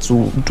that mandate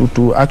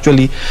to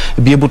actually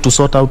be able to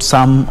sort out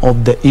some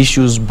of the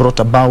issues brought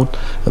about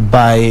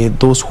by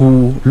those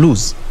who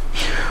lose?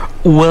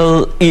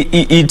 Well,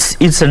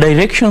 it's a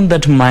direction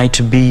that might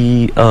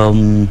be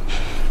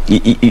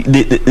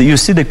you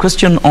see, the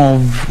question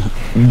of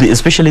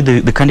especially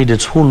the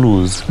candidates who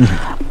lose,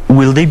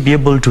 will they be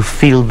able to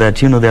feel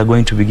that, you know, they are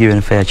going to be given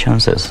fair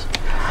chances,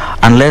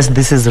 unless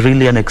this is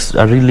really a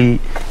really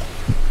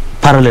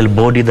parallel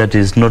body that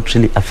is not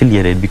really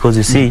affiliated? Because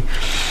you see,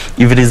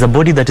 if it is a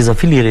body that is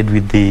affiliated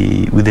with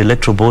the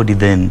electoral body,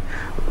 then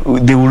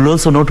they will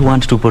also not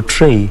want to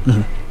portray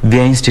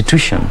their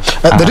institution.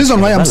 The reason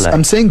why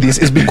I'm saying this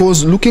is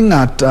because looking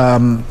at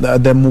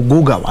the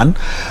Muguga one,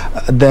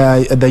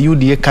 the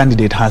UDA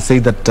candidate has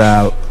said that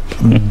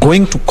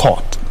going to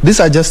court, these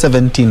are just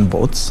 17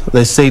 votes.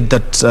 They said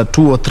that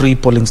 2 or 3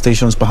 polling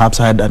stations perhaps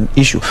had an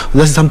issue.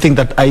 This is something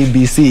that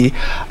IEBC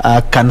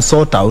can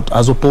sort out,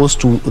 as opposed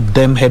to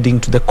them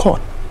heading to the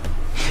court.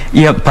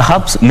 Yeah,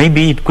 perhaps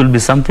maybe it could be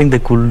something they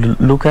could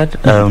look at.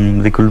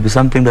 They could be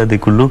something that they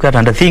could look at,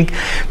 and I think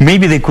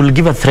maybe they could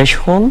give a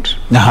threshold.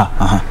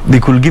 They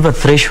could give a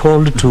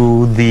threshold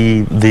to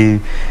the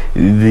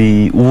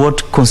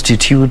what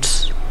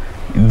constitutes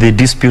the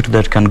dispute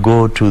that can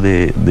go to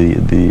the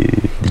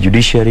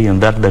judiciary,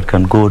 and that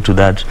can go to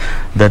that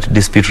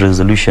dispute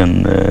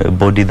resolution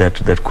body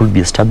that could be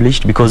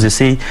established. Because you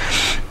see,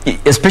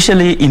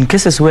 especially in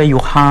cases where you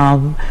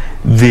have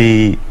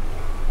the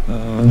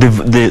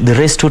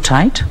race too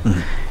tight,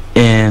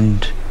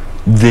 and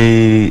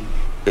the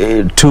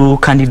two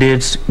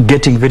candidates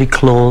getting very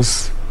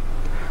close,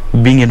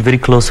 being in very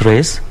close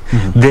race,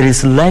 there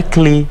is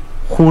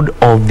likelihood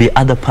of the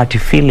other party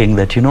feeling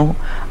that, you know,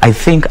 I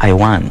think I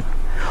won,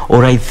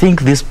 or I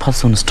think this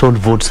person stole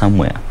vote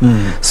somewhere.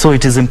 So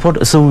it is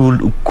important.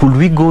 So could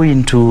we go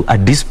into a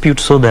dispute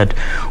so that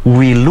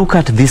we look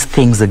at these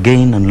things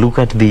again and look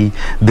at the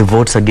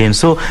votes again?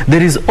 So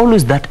there is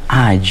always that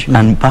urge,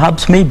 and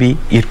perhaps maybe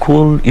it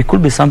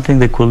could be something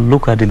they could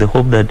look at in the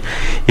hope that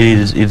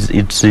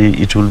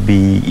it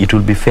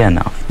will be fair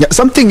now. Yeah,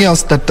 something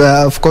else that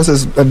of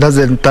course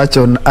doesn't touch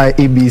on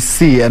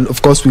IEBC, and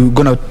of course we're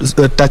going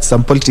to touch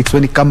some politics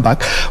when we come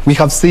back. We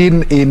have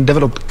seen in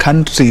developed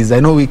countries, I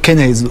know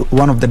Kenya is is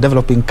one of the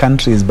developing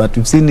countries, but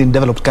we've seen in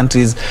developed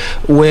countries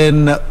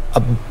when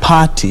a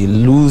party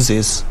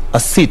loses a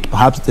seat,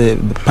 perhaps the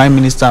prime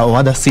minister or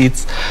other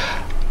seats,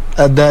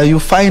 you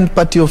find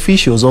party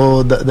officials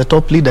or the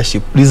top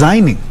leadership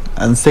resigning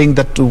and saying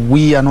that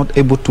we are not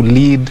able to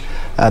lead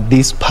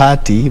this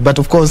party. But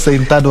of course,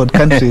 in third world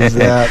countries,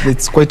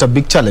 it's quite a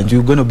big challenge.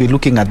 We're going to be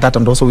looking at that,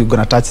 and also we're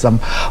going to touch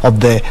some of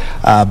the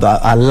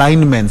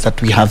alignments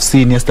that we have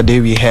seen. Yesterday,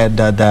 we had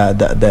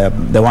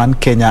the One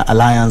Kenya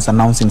Alliance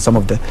announcing some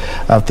of the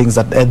things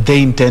that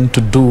they intend to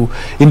do.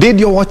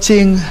 Indeed, you're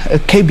watching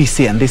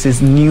KBC, and this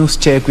is News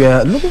Check. We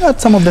are looking at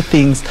some of the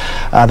things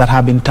that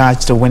have been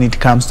touched when it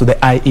comes to the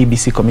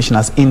IEBC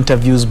commissioners'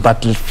 interviews.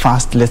 But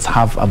first, let's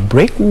have a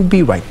break. We'll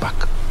be right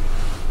back.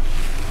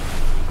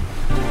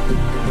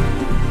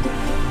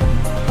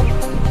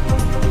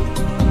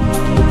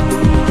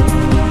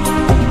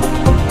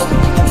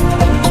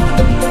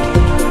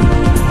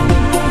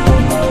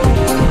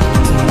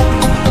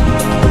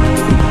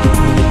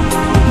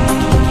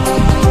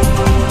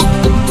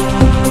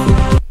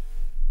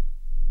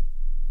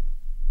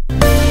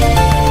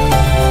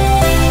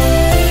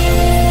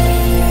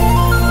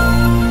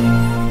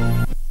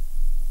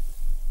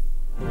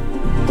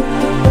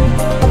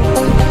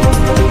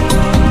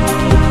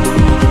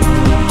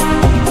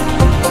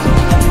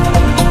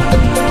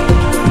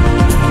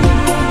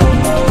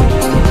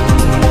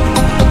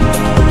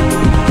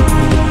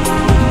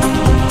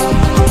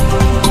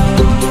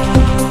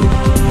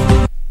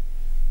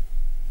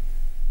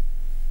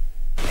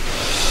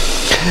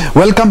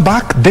 Welcome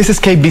back. This is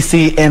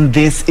KBC and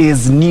this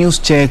is News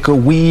Check.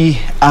 We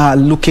are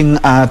looking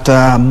at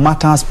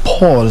matters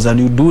polls, and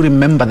you do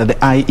remember that the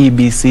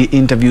IEBC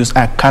interviews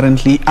are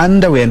currently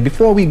underway. And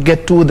before we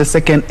get to the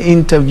second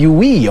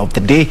interviewee of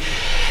the day,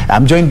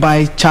 I'm joined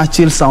by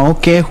Churchill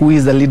Saoke, who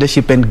is a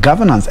leadership and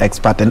governance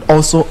expert and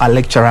also a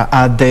lecturer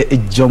at the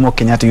Jomo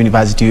Kenyatta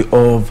University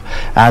of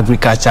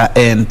Agriculture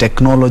and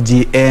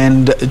Technology.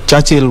 And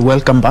Churchill,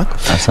 welcome back.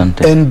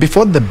 Asante. And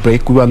before the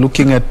break, we were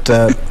looking at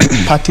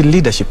party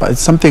leadership. It's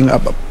something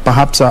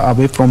perhaps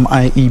away from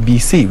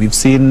IEBC. We've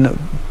seen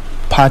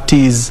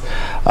parties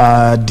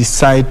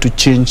decide to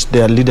change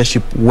their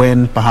leadership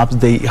when perhaps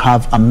they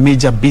have a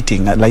major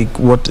beating, like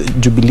what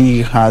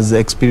Jubilee has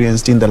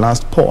experienced in the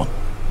last poll.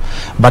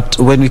 But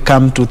when we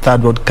come to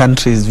third world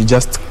countries, we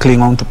just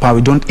cling on to power.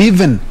 We don't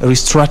even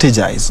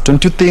re-strategize.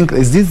 Don't you think,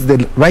 is this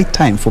the right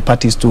time for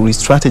parties to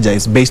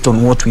re-strategize based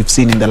on what we've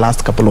seen in the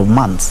last couple of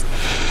months?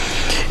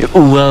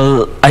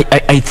 Well,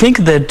 I think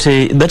that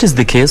that is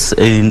the case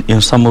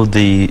in some of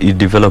the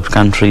developed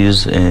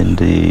countries and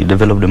the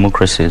developed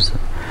democracies.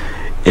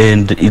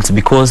 And it's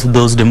because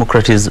those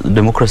democracies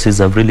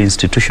have really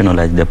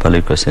institutionalized their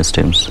political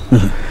systems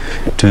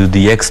to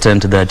the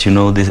extent that, you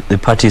know, the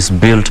party is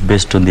built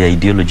based on the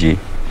ideology.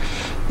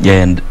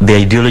 And the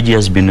ideology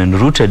has been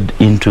enrooted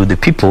into the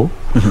people,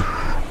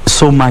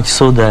 so much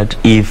so that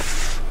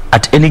if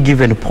at any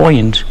given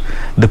point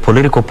the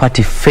political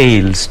party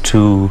fails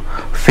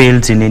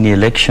in any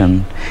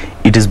election,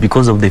 it is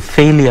because of the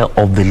failure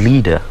of the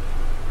leader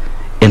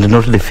and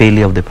not the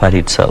failure of the party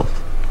itself.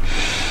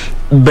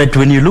 But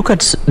when you look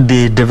at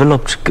the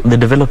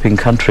developing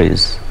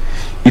countries,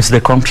 it's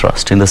the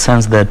contrast, in the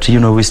sense that,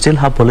 you know, we still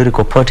have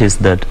political parties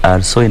that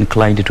are so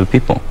inclined to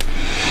people,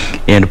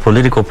 and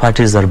political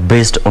parties are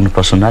based on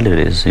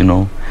personalities. When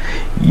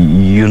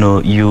you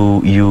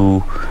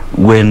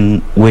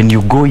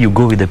go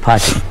with the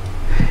party,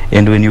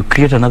 and when you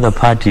create another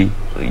party,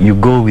 you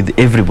go with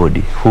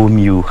everybody whom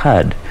you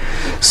had.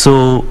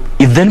 So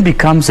it then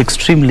becomes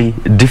extremely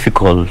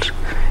difficult,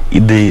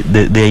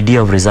 the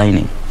idea of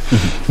resigning.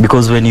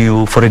 Because when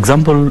you, for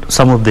example,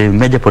 some of the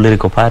major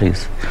political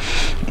parties,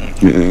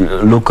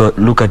 look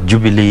at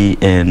Jubilee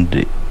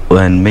and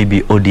maybe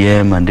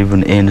ODM and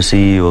even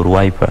ANC or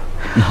Wiper,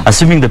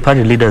 assuming the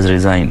party leaders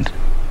resigned,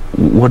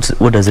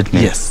 what does it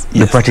mean? Yes.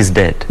 The party is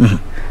dead.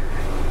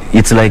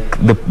 It's like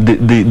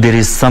there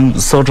is some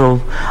sort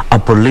of a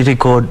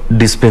political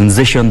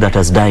dispensation that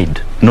has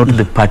died, not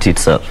the party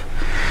itself.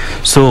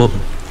 So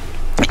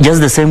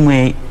just the same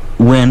way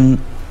when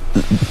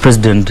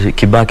President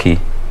Kibaki,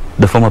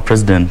 the former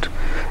president,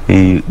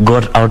 he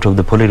got out of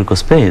the political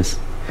space,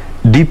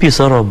 DP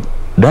sort of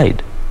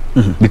died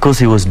because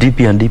he was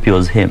DP and DP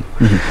was him.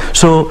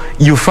 So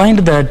you find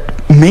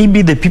that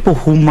maybe the people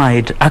who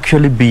might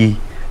actually be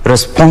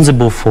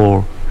responsible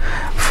for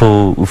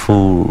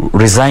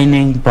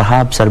resigning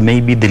perhaps are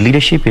maybe the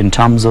leadership, in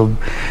terms of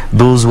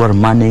those who are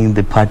manning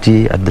the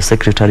party at the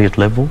secretariat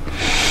level,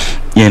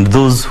 and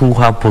those who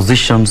have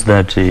positions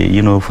that,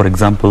 for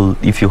example,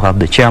 if you have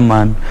the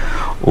chairman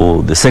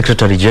or the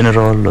secretary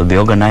general or the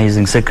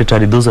organizing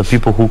secretary, those are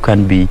people who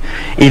can be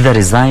either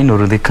resign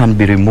or they can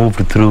be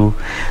removed through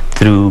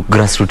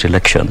grassroots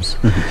elections.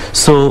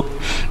 So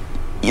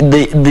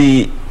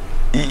the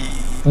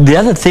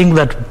other thing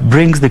that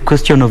brings the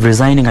question of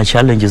resigning a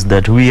challenge is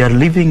that we are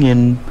living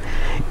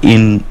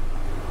in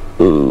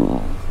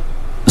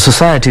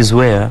societies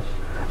where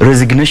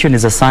resignation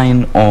is a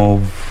sign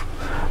of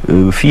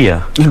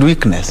fear and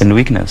weakness.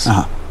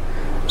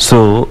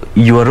 So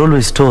you are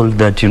always told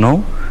that, you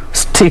know,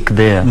 stick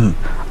there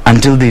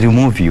until they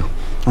remove you.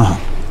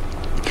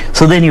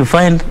 So then you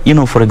find, you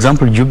know, for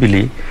example,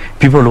 Jubilee,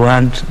 people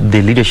want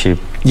the leadership.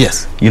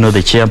 Yes. You know, the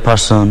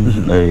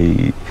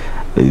chairperson,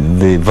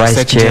 the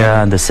vice chair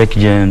and the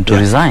secretary to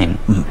resign.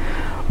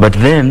 But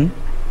then,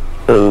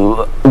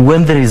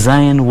 when they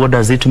resign, what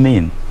does it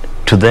mean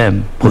to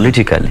them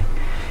politically?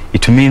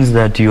 It means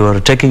that you are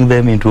taking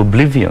them into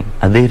oblivion.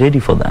 Are they ready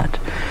for that?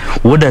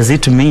 What does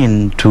it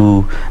mean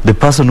to the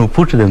person who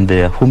put them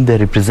there, whom they're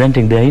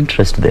representing their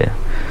interest there?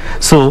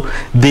 So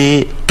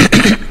the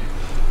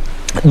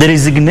the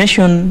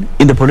resignation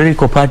in the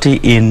political party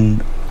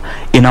in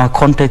our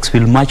context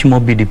will much more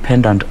be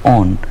dependent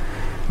on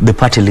the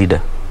party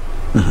leader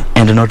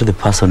and not the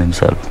person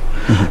himself.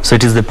 So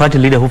it is the party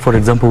leader who, for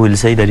example, will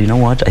say that, you know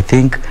what, I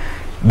think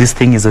this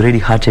thing is already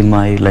hurting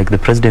my, like the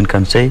president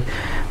can say,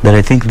 that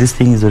I think this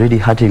thing is already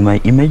hurting my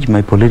image,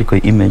 my political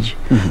image.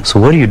 So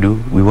what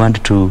do? We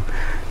want to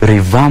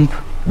revamp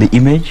the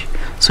image,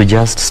 so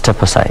just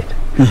step aside.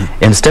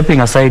 And stepping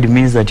aside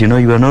means that, you know,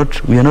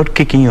 we are not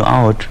kicking you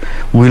out,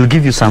 we'll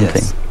give you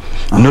something.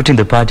 Not in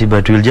the party,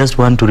 but we'll just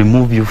want to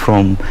remove you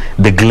from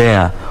the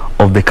glare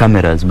of the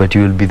cameras, but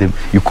you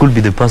could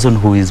be the person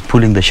who is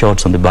pulling the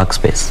shots on the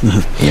backspace.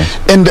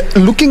 And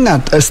looking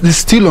at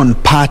still on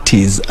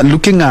parties,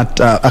 looking at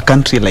a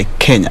country like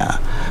Kenya,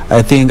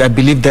 I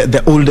believe that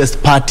the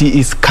oldest party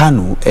is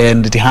KANU,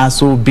 and it has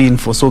so been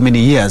for so many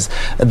years.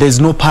 There's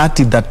no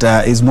party that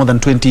is more than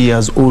 20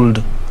 years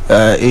old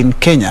in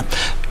Kenya.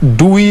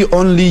 Do we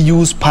only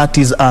use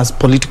parties as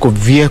political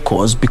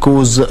vehicles?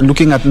 Because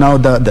looking at now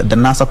the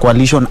NASA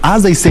coalition,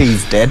 as I say,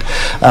 is dead.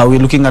 We're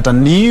looking at a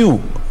new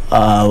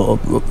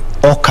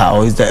OKA,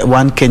 or is the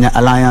One Kenya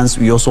Alliance.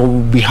 We also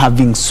will be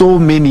having so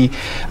many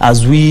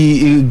as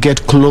we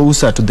get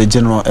closer to the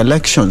general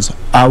elections.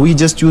 Are we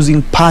just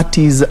using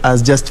parties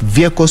as just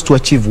vehicles to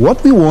achieve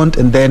what we want,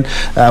 and then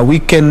we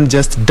can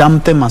just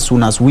dump them as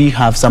soon as we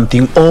have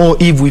something, or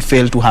if we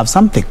fail to have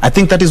something? I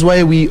think that is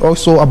why we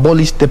also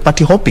abolished the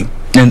party hopping.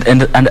 And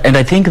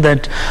I think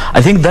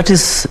that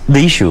is the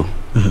issue.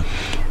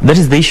 That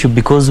is the issue,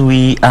 because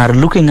we are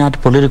looking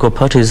at political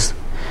parties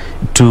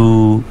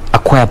to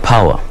acquire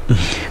power.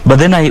 But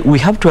then we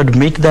have to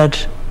admit that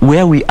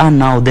where we are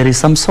now, there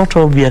is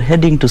we are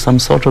heading to some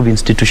sort of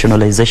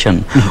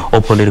institutionalization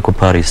of political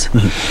parties.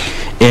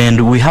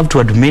 And we have to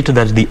admit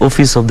that the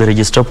office of the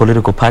Registrar of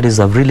Political Parties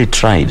have really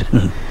tried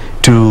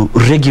to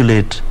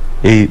regulate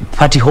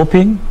party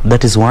hopping,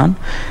 that is one,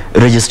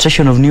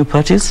 registration of new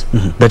parties,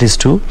 that is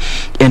two,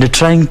 and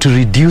trying to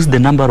reduce the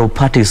number of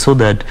parties so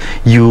that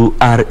you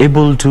are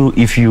able to,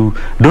 if you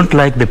don't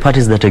like the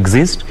parties that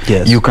exist,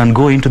 you can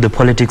go into the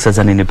politics as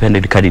an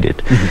independent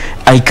candidate.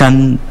 I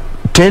can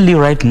tell you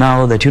right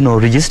now that, you know,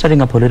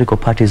 registering a political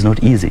party is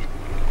not easy.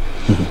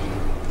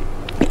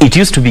 It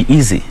used to be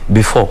easy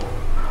before,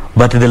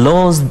 but the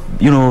laws,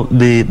 you know,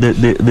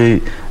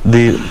 the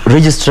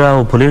registrar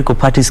of political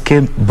parties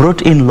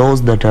brought in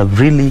laws that have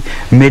really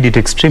made it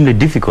extremely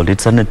difficult.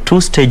 It's a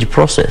two-stage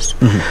process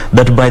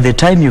that by the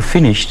time you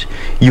finished,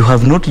 you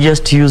have not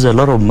just used a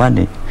lot of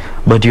money,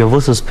 but you have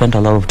also spent a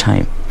lot of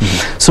time.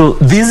 So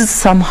this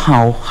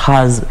somehow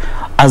has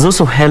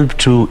also helped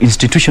to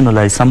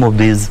institutionalize some of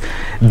these,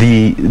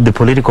 the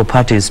political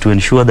parties, to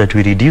ensure that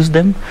we reduce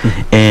them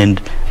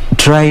and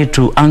try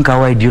to anchor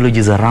our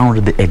ideologies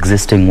around the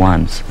existing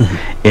ones,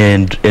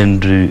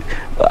 and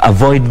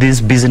avoid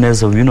this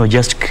business of, you know,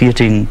 just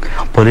creating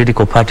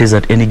political parties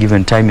at any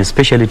given time,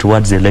 especially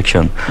towards the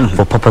election,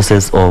 for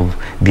purposes of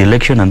the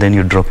election, and then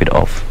you drop it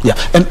off.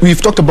 And we've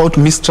talked about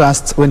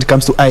mistrust when it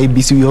comes to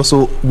IEBC. We're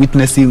also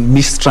witnessing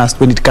mistrust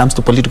when it comes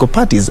to political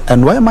parties.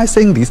 And why am I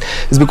saying this?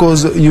 Is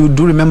because you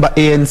do remember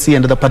ANC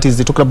and other parties,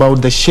 they talk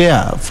about the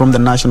share from the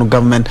national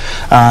government.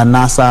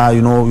 NASA,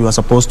 you know, you are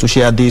supposed to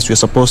share this, you're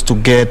supposed to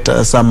get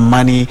some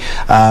money,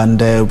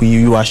 and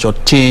you are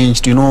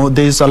shortchanged. You know,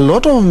 there's a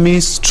lot of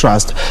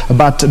mistrust.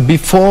 But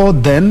before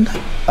then,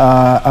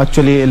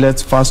 actually,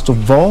 let's first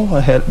of all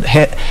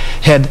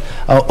head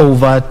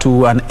over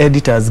to an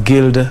Editors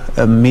Guild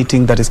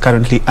meeting that is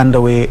currently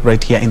underway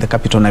right here in the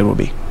capital,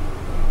 Nairobi.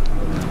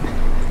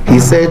 He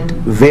set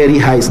very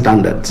high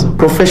standards,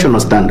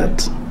 professional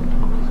standards.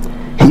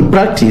 He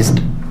practiced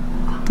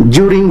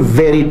during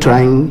very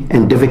trying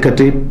and difficult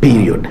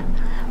period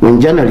when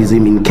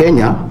journalism in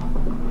Kenya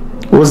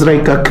was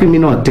like a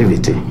criminal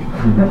activity.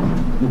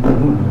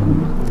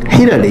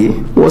 Hillary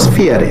was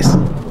fearless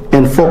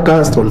and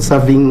focused on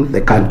serving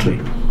the country.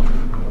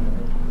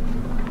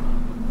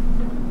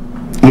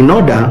 In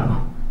order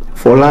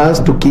for us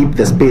to keep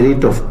the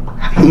spirit of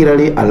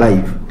Hillary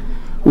alive,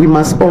 we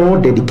must all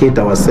dedicate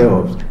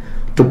ourselves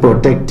to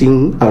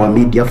protecting our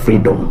media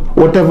freedom,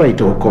 whatever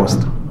it will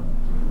cost.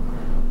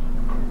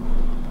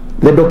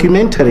 The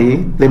documentary,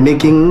 The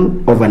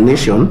Making of a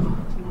Nation,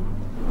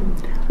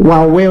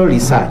 were well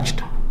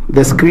researched,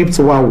 the scripts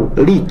were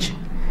rich,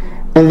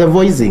 and the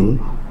voicing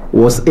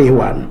was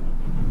A1.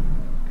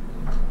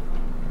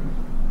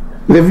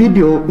 The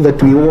video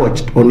that we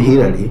watched on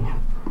Hillary,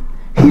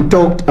 he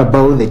talked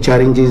about the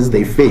challenges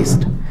they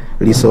faced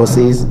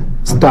resources,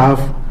 staff.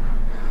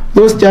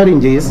 Those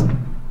challenges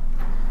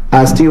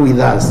are still with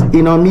us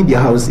in our media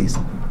houses.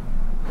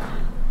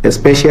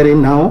 Especially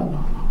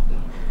now,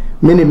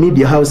 many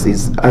media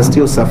houses are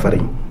still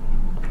suffering.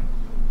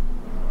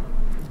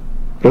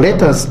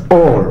 Let us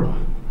all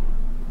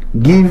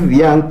give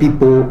young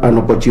people an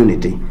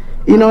opportunity.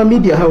 In our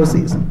media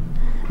houses,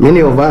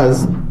 many of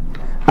us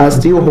are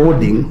still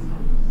holding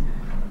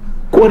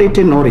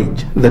quality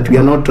knowledge that we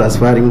are not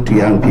transferring to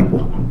young people.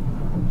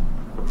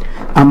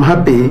 I'm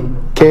happy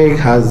KEG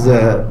has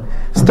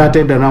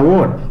started an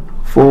award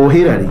for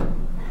Hillary,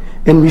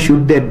 and we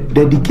should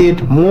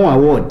dedicate more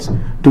awards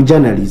to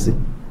journalists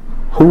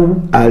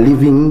who are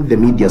leaving the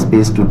media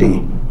space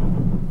today.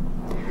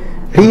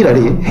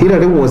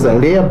 Hillary was a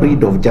rare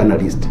breed of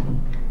journalist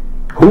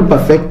who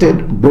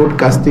perfected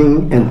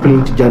broadcasting and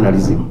print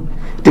journalism.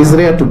 It is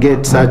rare to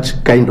get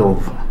such kind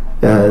of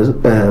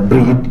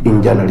breed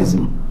in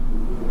journalism.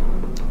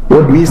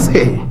 What we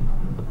say,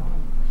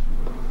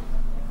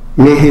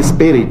 may his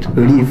spirit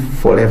live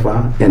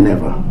forever and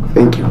ever.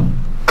 Thank you.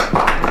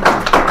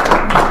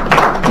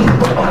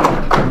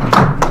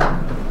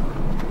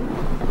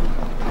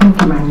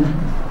 Thank you, Magna.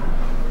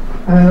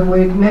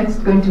 We're next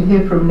going to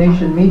hear from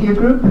Nation Media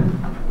Group.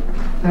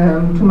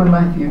 Tuma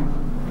Matthew.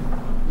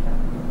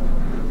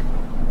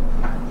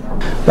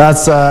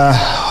 That's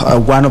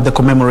one of the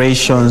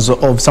commemorations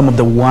of some of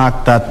the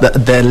work that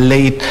the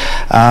late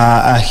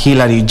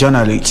Hillary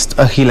journalist,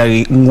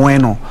 Hillary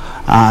Njue,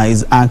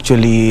 is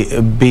actually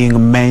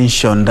being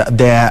mentioned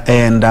there.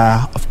 And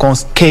of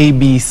course,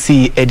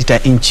 KBC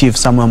Editor-in-Chief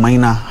Samuel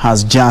Maina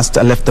has just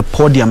left the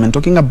podium and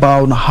talking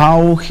about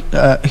how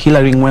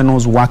Hillary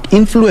Njue's work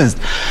influenced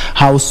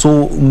how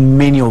so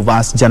many of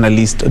us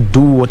journalists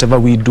do whatever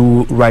we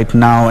do right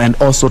now, and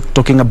also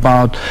talking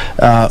about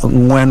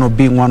Njue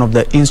being one of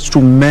the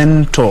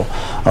instrumental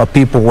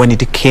people when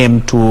it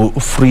came to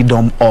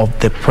freedom of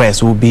the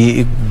press. We'll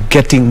be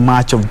getting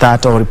much of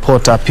that. Our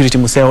reporter Purity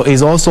Museo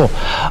is also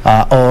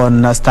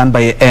on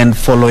standby and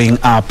following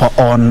up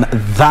on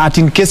that.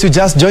 In case you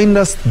just joined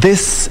us,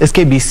 this is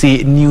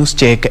KBC News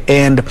Check,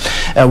 and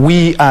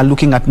we are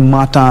looking at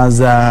matters,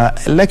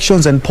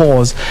 elections and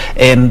polls.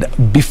 And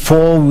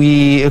before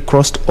we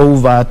crossed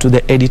over to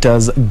the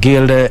Editors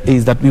Guild,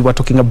 is that we were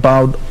talking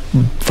about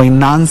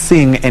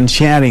financing and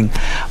sharing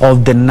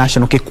of the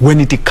national cake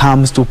when it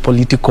comes to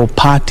political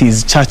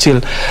parties.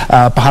 Churchill,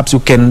 perhaps you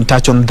can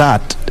touch on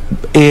that.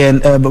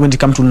 And when it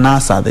comes to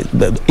NASA,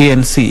 the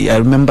ANC, I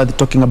remember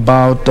talking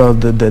about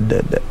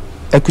the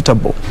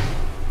equitable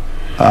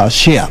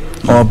share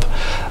of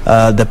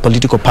the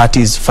political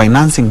parties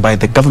financing by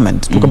the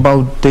government. Talk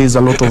about there's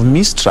a lot of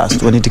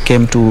mistrust when it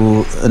came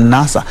to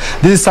NASA.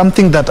 This is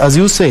something that, as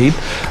you said,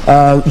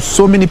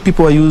 so many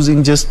people are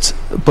using just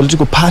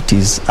political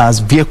parties as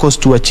vehicles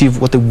to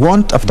achieve what they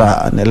want. After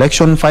an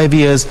election, 5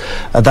 years,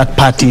 that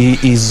party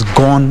is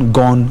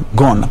gone.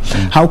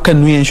 How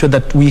can we ensure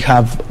that we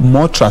have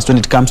more trust when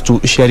it comes to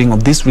sharing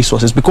of these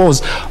resources?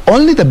 Because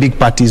only the big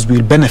parties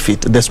will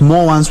benefit. The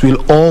small ones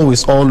will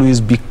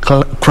always be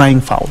crying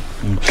foul.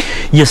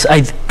 Yes,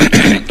 I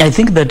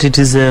think that it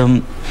is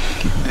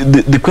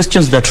the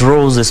questions that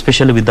rose,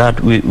 especially with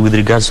that, with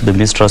regards to the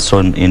mistrust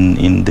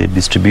in the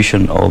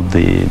distribution of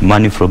the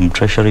money from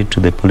Treasury to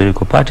the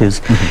political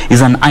parties,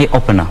 is an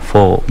eye-opener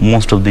for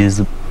most of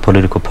these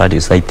political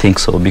parties. I think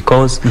so,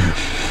 because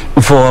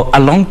for a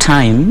long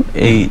time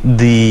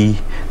the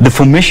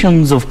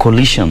formations of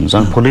coalitions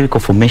and political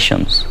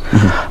formations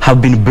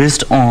have been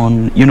based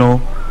on, you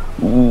know,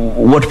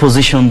 what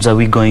positions are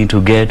we going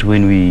to get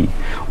when we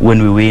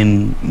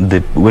win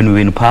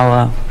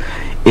power,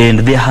 and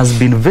there has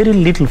been very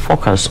little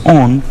focus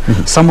on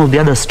some of the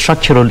other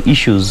structural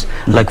issues,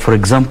 like, for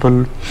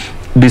example,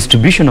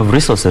 distribution of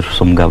resources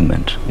from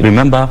government.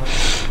 Remember,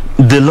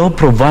 the law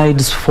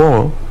provides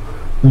for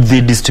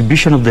the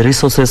distribution of the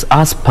resources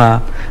as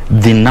per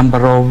the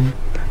number of,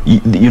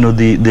 you know,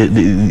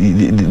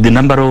 the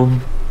number of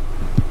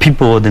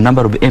people, or the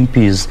number of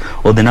MPs,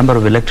 or the number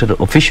of elected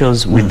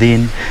officials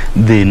within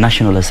the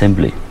National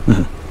Assembly.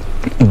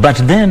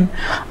 But then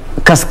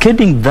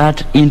cascading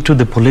that into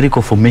the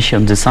political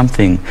formations is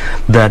something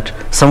that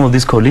some of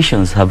these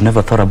coalitions have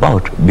never thought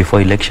about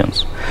before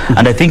elections.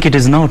 And I think it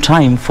is now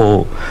time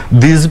for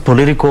these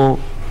political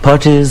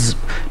parties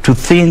to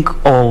think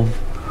of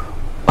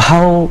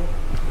how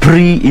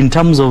in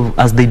terms of,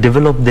 as they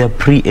develop their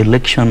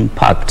pre-election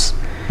pacts,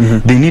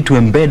 they need to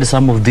embed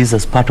some of these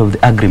as part of the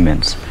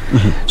agreements,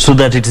 so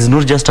that it is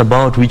not just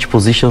about which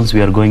positions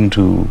we are going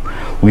to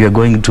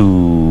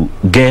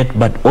get,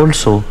 but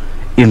also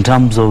in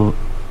terms of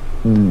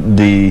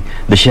the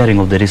sharing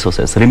of the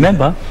resources.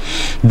 Remember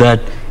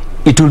that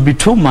it will be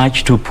too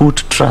much to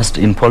put trust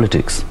in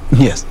politics.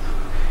 Yes,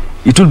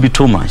 it will be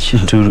too much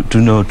to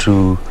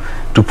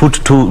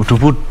put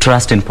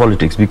trust in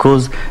politics,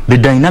 because the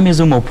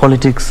dynamism of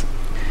politics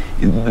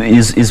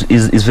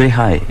is very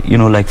high. You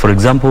know, like, for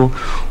example,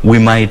 we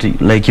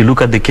might, like, you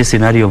look at the case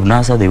scenario of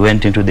NASA. They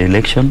went into the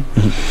election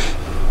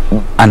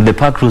and the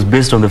pact was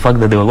based on the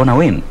fact that they were going to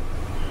win.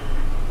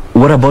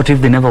 What about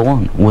if they never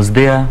won? Was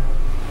there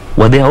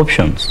were their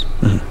options.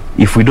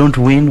 If we don't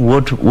win,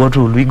 what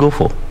will we go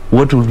for?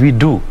 What will we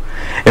do?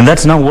 And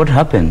that's now what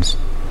happens.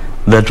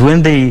 That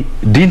when they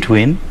didn't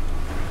win,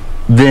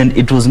 then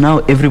it was now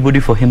everybody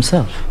for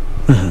himself.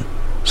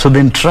 So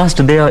then trust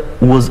there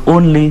was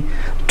only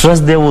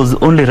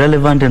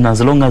relevant in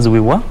as long as we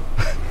were.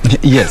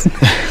 Yes.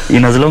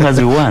 In as long as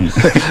we won.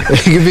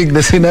 Giving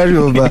the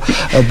scenario of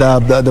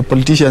the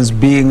politicians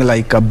being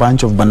like a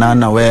bunch of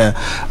banana where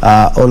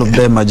all of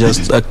them are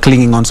just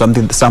clinging on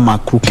something. Some are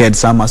crooked,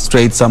 some are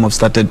straight, some have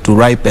started to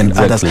ripen.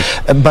 Exactly.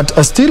 Others.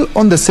 But still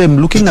on the same,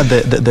 looking at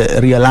the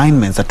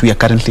realignments that we are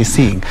currently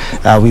seeing,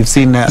 we've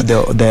seen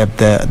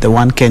the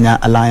One Kenya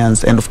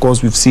Alliance, and of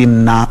course we've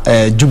seen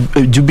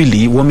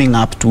Jubilee warming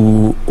up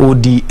to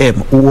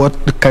ODM.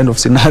 What kind of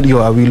scenario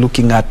are we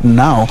looking at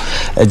now,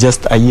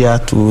 just a year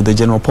to the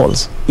general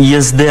polls?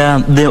 Yes,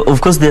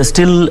 of course they're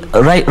still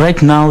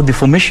right now. The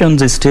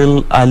formations is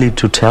still early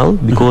to tell,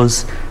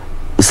 because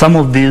some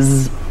of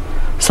these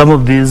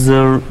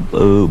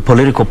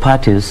political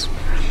parties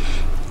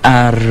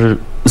are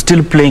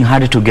still playing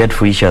hard to get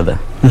for each other.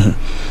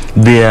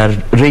 They are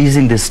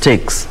raising the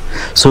stakes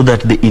so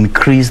that they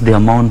increase the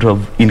amount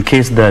of, in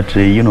case that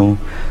you know,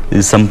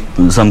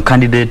 some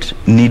candidate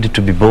need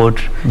to be bought,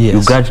 yes,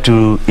 you got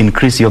to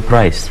increase your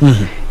price,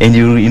 and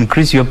you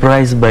increase your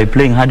price by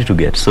playing hard to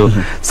get. So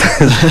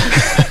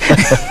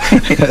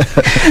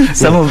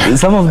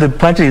some of the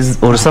parties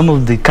or some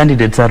of the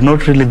candidates are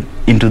not really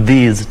into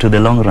these to the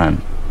long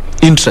run.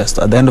 Interest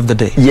at the end of the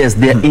day. Yes,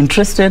 they are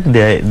interested.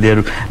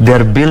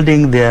 They're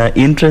building their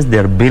interest.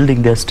 They're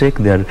building their stake.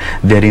 They're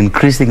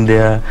increasing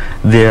their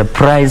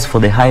price for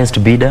the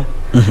highest bidder,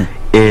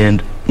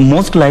 and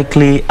most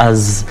likely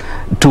as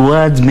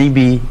towards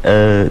maybe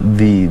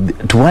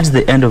towards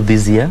the end of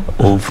this year,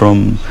 or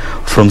from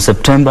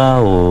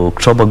September or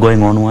October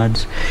going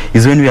onwards,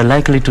 is when we are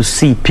likely to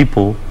see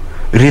people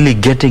really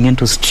getting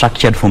into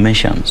structured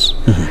formations,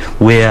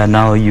 where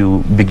now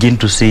you begin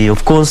to see,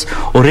 of course,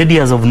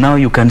 already as of now,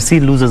 you can see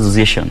loose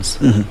associations.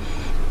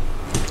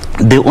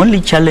 The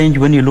only challenge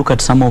when you look at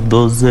some of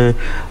those,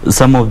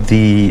 some of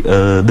the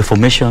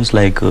formations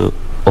like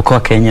Okoa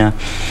Kenya,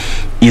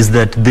 is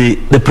that the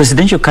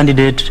presidential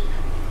candidate,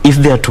 if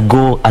they are to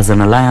go as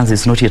an alliance,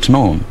 is not yet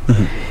known.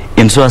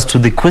 And so as to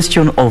the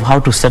question of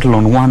how to settle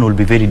on one will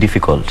be very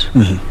difficult,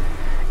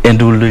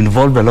 and will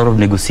involve a lot of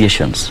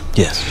negotiations.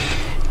 Yes.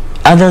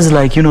 Others,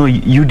 like, you know,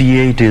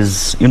 UDA, it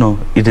is, you know,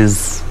 it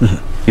is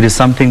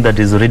something that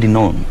is already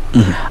known.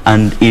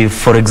 And if,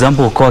 for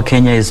example, Okoa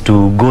Kenya is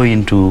to go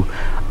into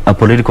a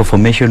political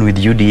formation with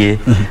UDA,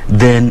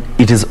 then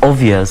it is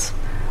obvious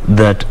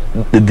that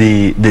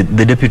the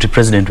deputy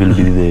president will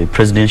be the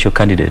presidential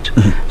candidate.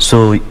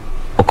 So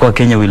Okoa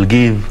Kenya will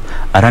give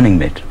a running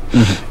mate.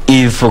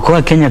 If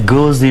Okoa Kenya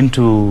goes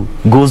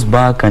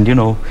back, and you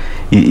know,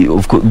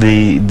 of course,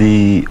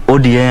 the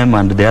ODM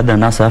and the other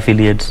NASA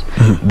affiliates,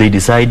 they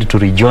decide to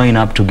rejoin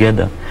up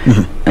together,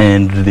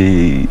 and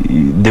the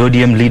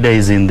ODM leader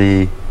is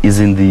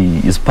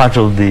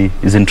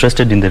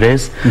interested in the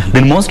race,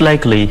 then most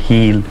likely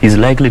he is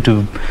likely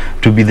to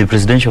be the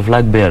presidential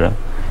flag bearer.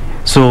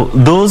 So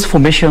those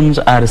formations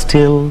are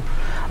still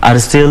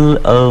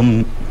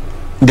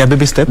they're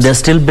baby steps. They're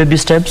still baby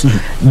steps.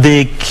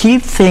 The key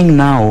thing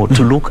now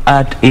to look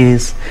at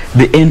is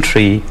the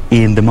entry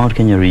in the Mount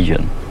Kenya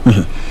region.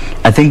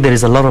 I think there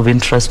is a lot of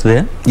interest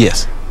there.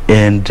 Yes.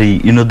 And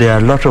you know, there are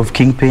a lot of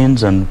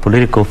kingpins and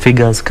political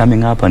figures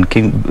coming up, and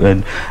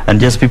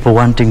just people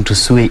wanting to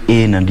sway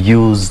in and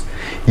use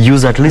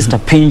at least a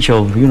pinch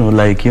of, you know,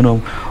 like, you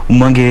know,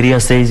 Mwangi area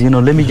says, you know,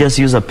 let me just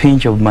use a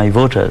pinch of my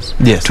voters,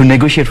 yes, to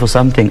negotiate for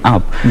something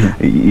up.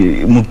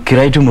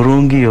 Kiraitu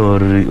Murungi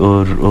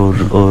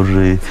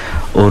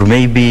or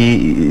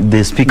maybe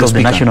the Speaker of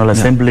the National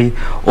Assembly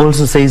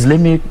also says, let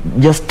me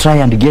just try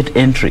and get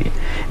entry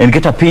and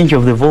get a pinch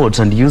of the votes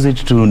and use it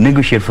to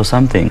negotiate for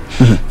something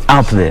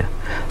up there.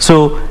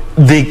 So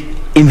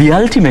in the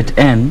ultimate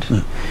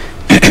end,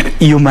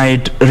 you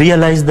might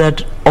realize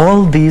that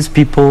all these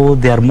people,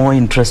 they are more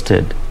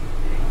interested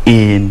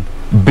in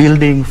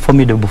building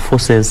formidable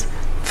forces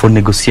for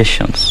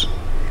negotiations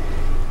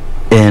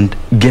and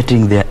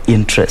getting their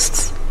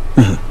interests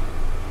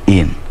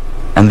in.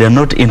 And they're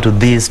not into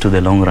this to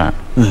the long run.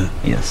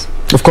 Yes.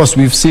 Of course,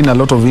 we've seen a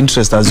lot of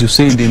interest, as you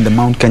said, in the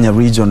Mount Kenya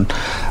region,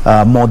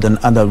 more than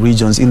other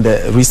regions in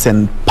the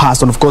recent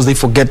past. And of course, they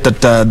forget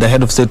that the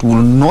head of state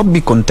will not be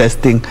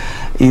contesting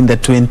in the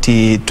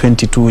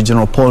 2022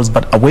 general polls.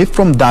 But away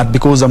from that,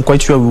 because I'm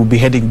quite sure we'll be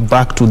heading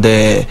back to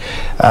the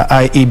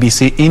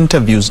IEBC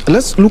interviews,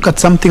 let's look at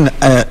something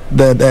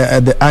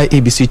the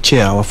IEBC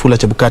chair, Wafula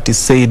Chebukati,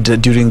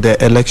 said during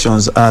the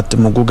elections at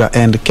Muguga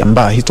and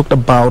Kiambaa. He talked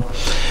about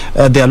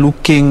they are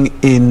looking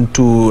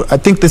into, I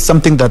think there's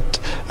something that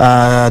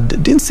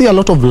didn't see a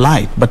lot of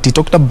light, but he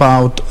talked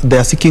about they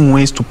are seeking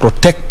ways to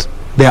protect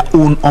their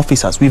own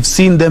officers. We've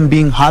seen them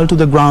being hauled to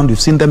the ground, we've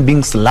seen them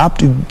being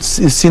slapped, we've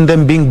seen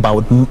them being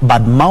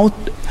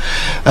bad-mouthed,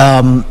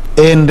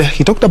 and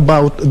he talked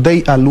about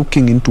they are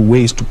looking into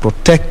ways to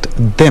protect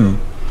them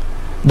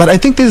But I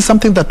think this is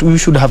something that we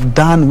should have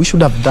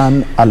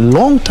done a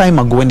long time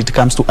ago when it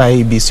comes to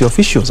IEBC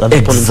officials and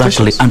the polling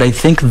stations. And I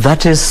think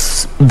that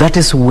is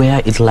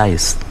where it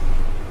lies.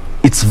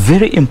 It's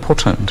very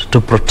important to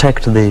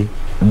protect the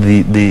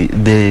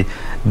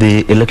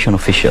election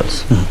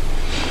officials.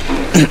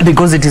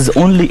 Because it is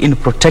only in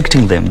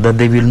protecting them that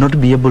they will not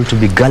be able to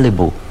be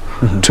gullible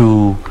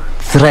to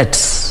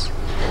threats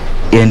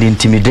and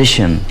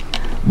intimidation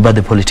by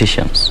the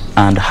politicians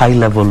and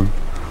high-level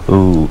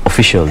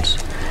officials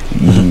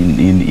in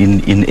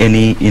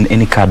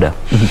any cadre.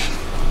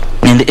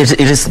 And it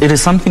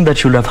is something that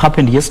should have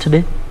happened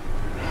yesterday.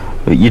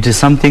 It is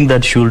something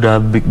that should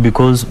have,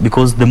 because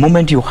the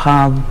moment you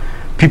have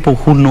people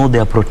who know they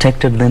are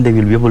protected, then they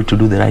will be able to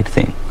do the right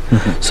thing.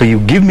 So you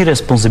give me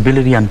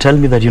responsibility and tell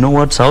me that, you know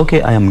what,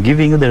 Saoke, I am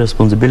giving you the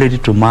responsibility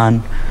to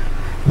man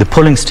the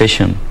polling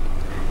station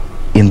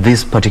in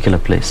this particular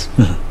place.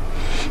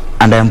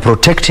 And I am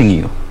protecting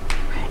you.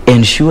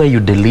 Ensure you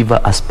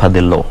deliver as per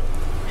the law.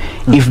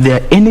 If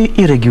there are any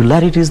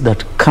irregularities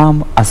that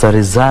come as a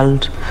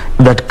result,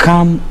 that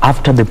come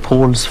after the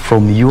polls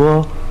from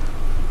your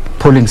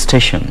polling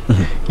station,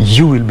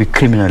 you will be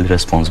criminally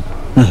responsible.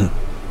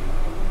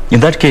 In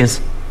that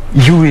case,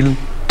 you will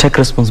take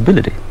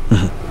responsibility.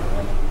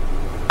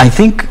 I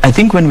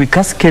think when we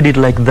cascade it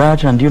like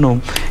that and, you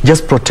know,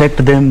 just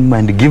protect them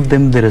and give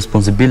them the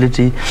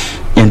responsibility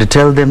and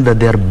tell them that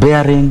they are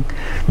bearing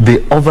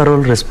the overall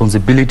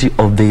responsibility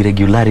of the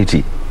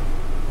irregularity,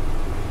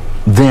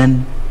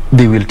 then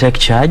they will take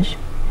charge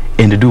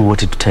and do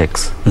what it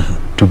takes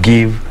to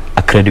give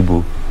a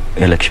credible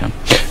election.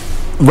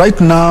 Right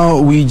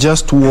now, we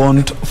just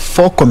want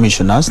 4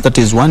 commissioners, that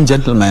is 1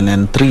 gentleman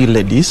and 3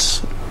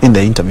 ladies in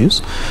the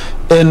interviews.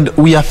 And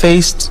we are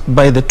faced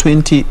by the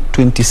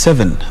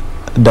 2027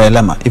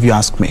 dilemma, if you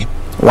ask me.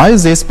 Why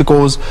is this?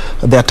 Because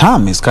their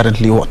term is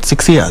currently, what,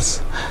 6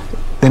 years?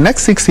 The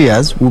next 6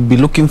 years, we'll be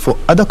looking for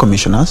other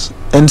commissioners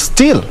and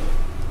still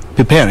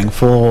preparing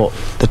for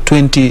the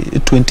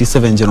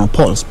 2027 general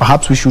polls.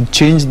 Perhaps we should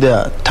change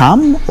their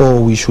term,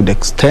 or we should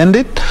extend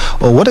it,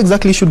 or what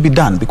exactly should be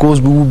done, because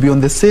we will be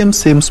on the same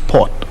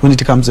spot when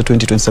it comes to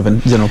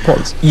 2027 general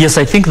polls. Yes,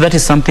 I think that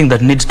is something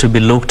that needs to be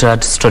looked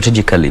at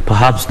strategically.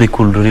 Perhaps they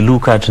could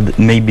relook at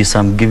maybe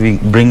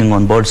bringing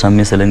on board some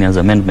miscellaneous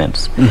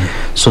amendments,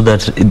 so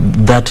that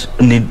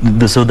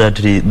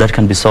that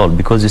can be solved.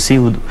 Because you see,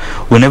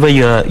 whenever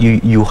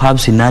you have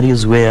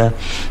scenarios where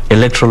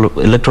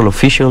electoral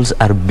officials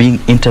are being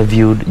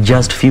interviewed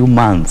just few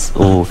months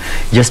or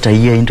just a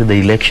year into the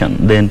election,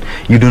 then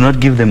you do not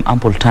give them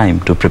ample time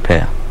to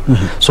prepare.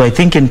 So I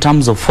think in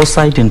terms of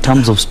foresight, in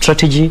terms of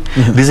strategy,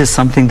 this is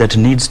something that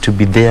needs to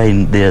be there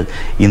in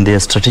their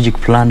strategic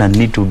plan and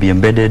need to be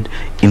embedded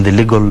in the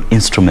legal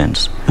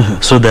instruments,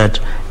 so that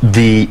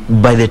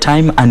by the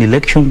time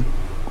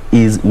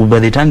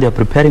they are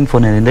preparing for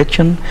an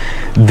election,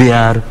 there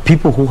are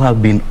people who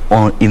have been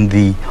in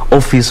the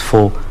office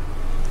for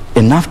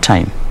enough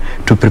time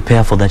to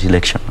prepare for that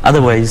election.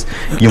 Otherwise,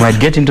 you might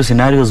get into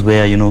scenarios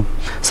where, you know,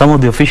 some of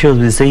the officials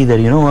will say that,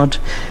 you know what,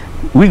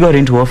 we got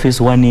into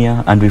office 1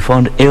 year and we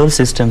found all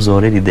systems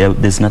already there.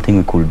 There's nothing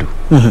we could do.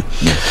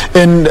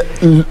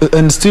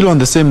 And still on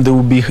the same, there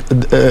will be,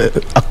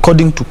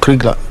 according to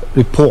Kriegler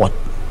report,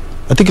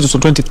 I think it was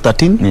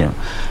 2013. Yeah.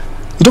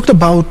 He talked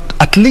about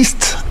at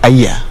least a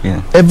year.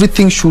 Yeah.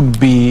 Everything should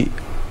be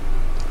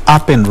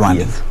up and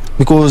running. Yes.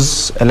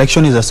 Because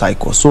election is a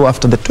cycle. So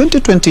after the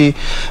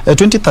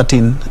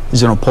 2013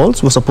 general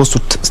polls, we're supposed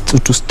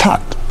to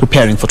start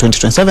preparing for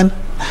 2027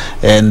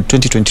 and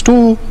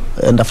 2022,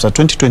 and after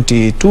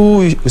 2022,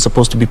 we're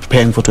supposed to be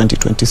preparing for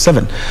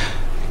 2027.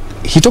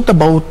 He talked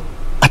about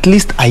at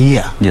least a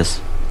year. Yes.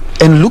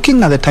 And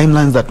looking at the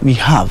timelines that we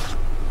have,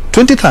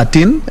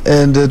 2013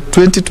 and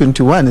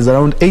 2021 is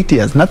around 8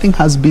 years. Nothing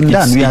has been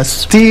done. We are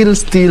still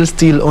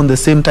on the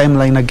same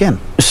timeline again.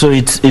 So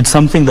it's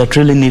something that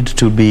really needs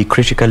to be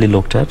critically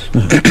looked at,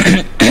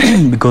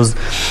 because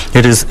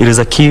it is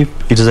a key.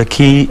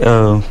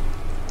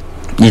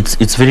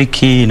 It's very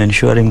key in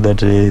ensuring that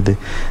the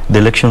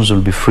elections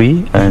will be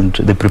free and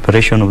the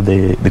preparation of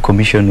the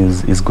commission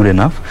is good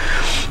enough.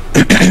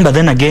 But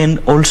then again,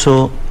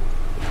 also,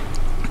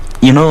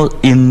 you know,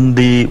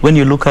 when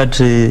you look at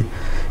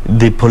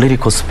the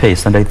political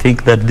space, and I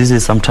think that this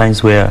is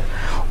sometimes where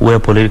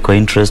political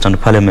interest and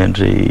parliament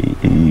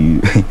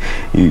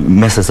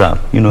messes up.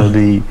 You know,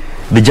 they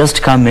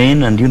just come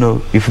in and, you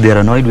know, if they're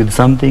annoyed with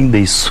something,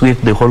 they sweep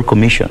the whole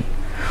commission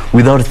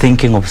without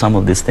thinking of some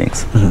of these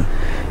things.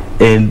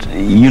 And,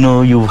 you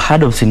know, you've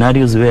heard of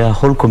scenarios where a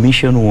whole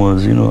commission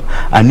was, you know,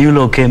 a new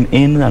law came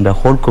in and the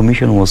whole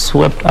commission was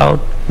swept out,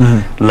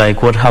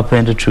 like what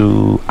happened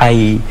to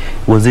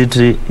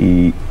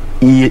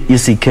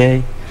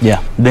ECK? Yeah.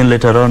 Then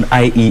later on,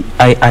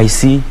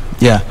 IEC.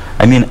 Yeah.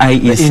 I mean,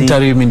 IEC. The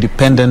Interim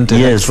Independent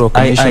Electoral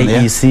Commission.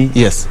 IEC.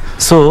 Yeah. Yes.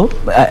 So,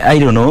 I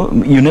don't know.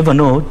 You never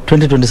know.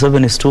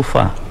 2027 is too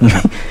far.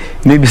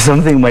 Maybe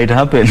something might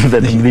happen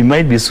that they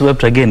might be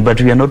swept again,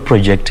 but we are not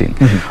projecting.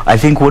 I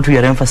think what we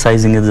are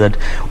emphasizing is that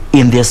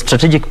in their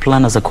strategic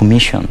plan as a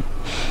commission,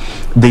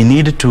 they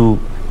need to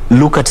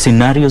look at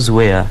scenarios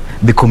where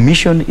the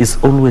commission is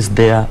always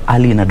there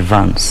early in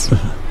advance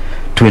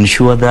to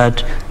ensure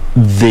that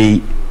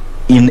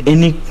in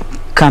any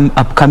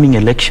upcoming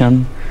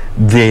election,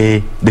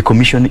 the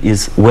commission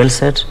is well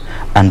set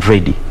and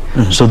ready.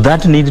 So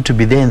that needs to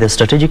be there in the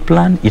strategic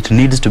plan. It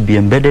needs to be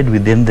embedded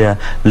within their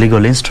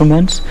legal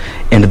instruments,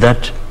 and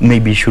that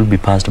maybe should be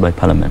passed by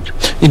Parliament.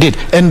 Indeed.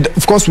 And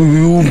of course,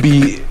 we will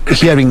be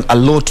hearing a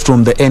lot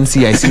from the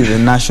NCIC, the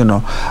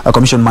National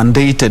Commission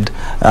mandated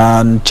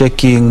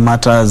checking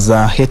matters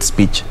hate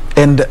speech.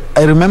 And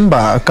I remember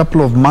a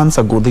couple of months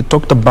ago, they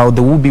talked about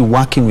they will be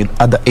working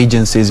with other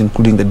agencies,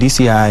 including the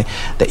DCI,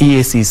 the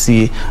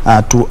EACC,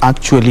 to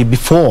actually,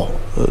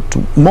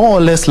 to more or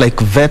less like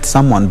vet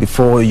someone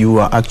before you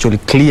are actually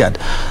cleared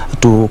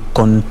to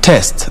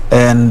contest.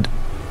 And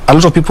a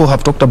lot of people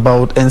have talked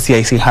about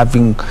NCIC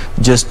having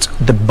just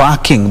the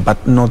barking,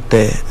 but not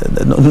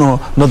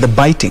the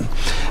biting.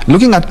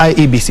 Looking at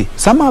IEBC,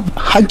 some have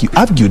argued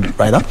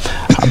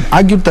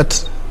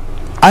that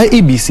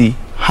IEBC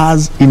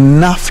has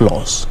enough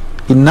laws,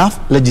 enough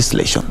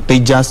legislation. They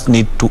just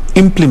need to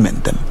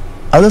implement them.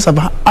 Others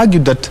have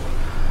argued that,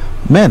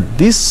 man,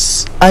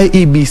 this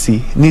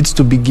IEBC needs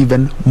to be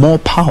given more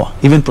power,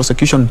 even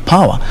prosecution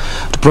power,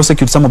 to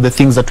prosecute some of the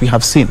things that we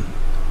have seen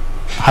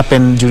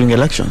happen during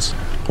elections.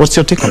 What's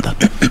your take on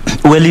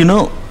that? Well, you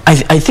know,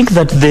 I think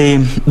that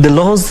the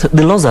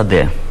laws are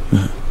there.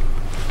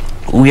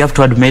 We have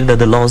to admit that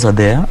the laws are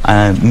there.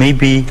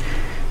 Maybe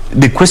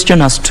the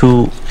question as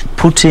to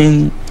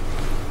putting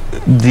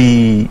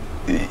the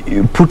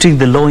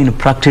law in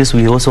practice,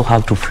 we also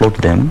have to float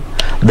them,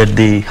 that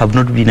they have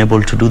not been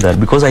able to do that.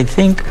 Because I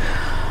think,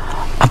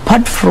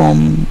 apart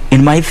from,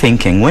 in my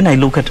thinking, when I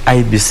look at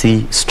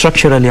IEBC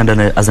structurally and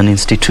as an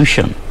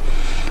institution,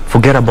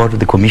 forget about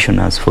the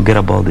commissioners, forget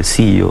about the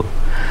CEO,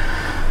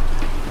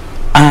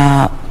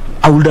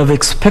 I would have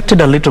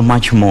expected a little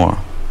much more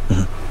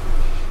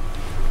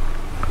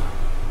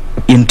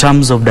in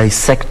terms of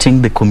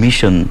dissecting the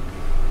commission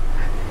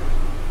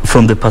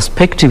from the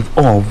perspective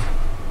of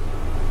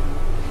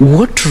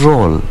what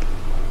role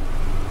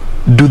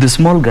do the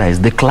small guys,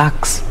 the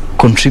clerks,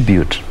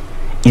 contribute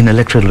in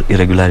electoral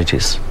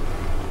irregularities,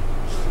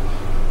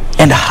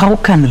 and how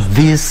can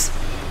this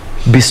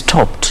be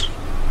stopped?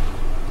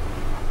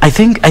 I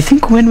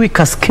think when we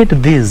cascade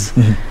this,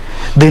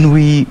 then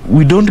we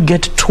don't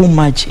get too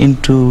much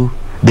into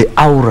the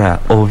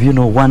aura of, you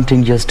know,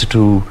 wanting just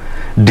to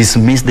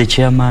dismiss the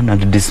chairman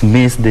and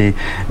dismiss the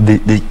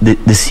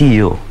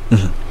CEO.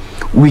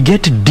 We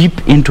get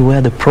deep into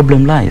where the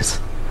problem lies.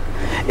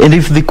 And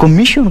if the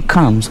commission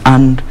comes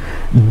and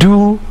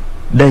do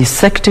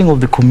dissecting of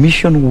the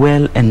commission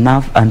well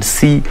enough and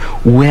see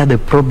where the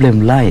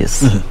problem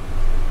lies,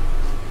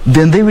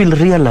 then they will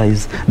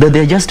realize that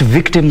they're just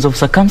victims of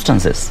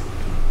circumstances.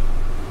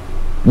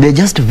 They're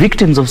just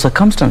victims of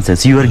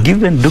circumstances. You are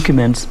given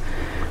documents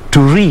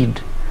to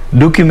read,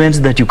 documents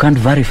that you can't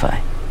verify.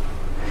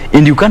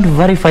 And you can't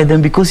verify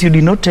them because you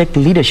did not take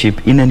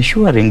leadership in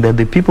ensuring that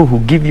the people who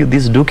give you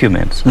these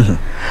documents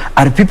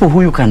are people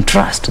who you can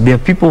trust. They are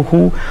people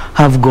who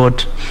have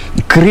got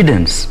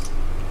credence.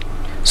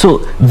 So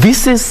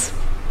this is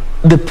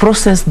the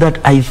process that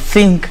I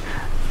think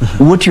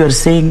what you are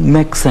saying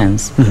makes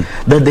sense,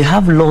 that they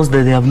have laws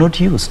that they have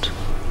not used.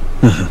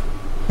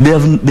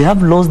 They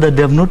have laws that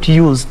they have not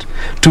used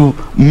to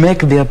make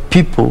their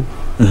people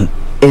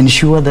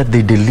ensure that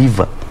they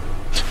deliver.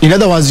 In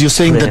other words, you're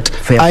saying that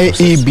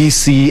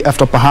IEBC,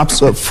 after perhaps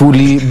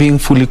being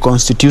fully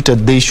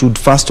constituted, they should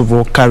first of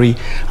all carry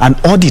an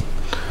audit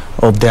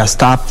of their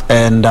staff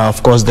and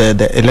of course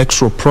the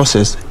electoral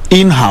process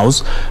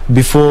in-house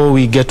before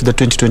we get to the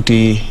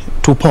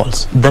 2022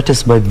 polls. That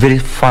is my very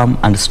firm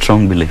and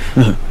strong belief.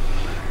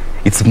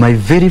 It's my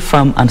very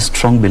firm and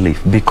strong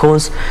belief,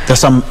 because there's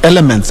some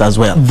elements as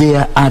well.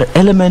 There are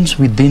elements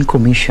within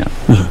commission.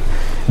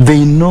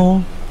 They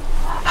know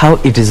how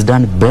it is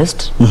done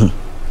best,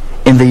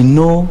 and they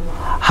know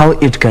how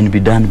it can be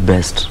done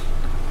best.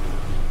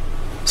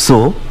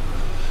 So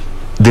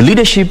the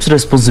leadership's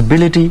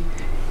responsibility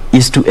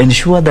is to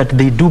ensure that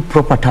they do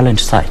proper talent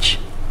search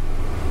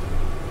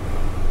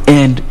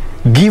and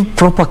give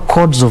proper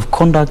codes of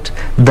conduct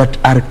that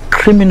are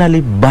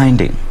criminally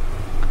binding,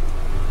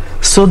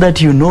 so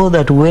that you know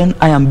that when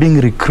I am being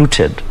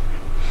recruited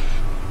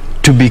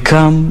to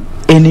become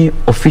any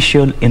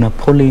official in an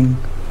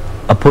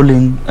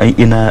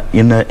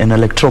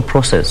electoral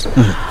process,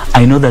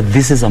 I know that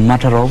this is a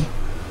matter of,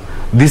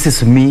 this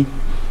is me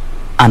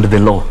and the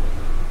law.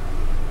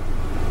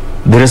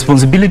 The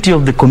responsibility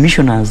of the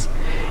commissioners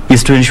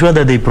is to ensure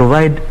that they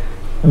provide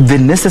the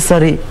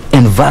necessary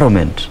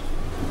environment,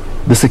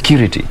 the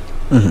security,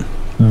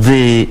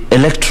 the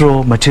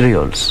electoral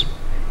materials,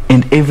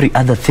 and every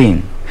other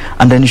thing,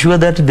 and ensure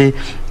that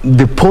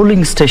the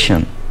polling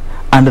station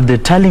and the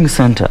tallying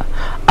center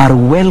are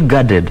well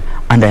guarded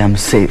and I am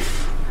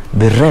safe.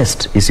 The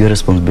rest is your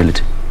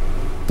responsibility.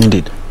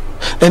 Indeed.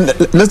 And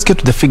let's get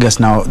to the figures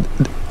now.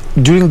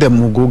 During the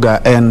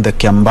Muguga and the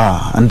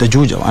Kiambaa and the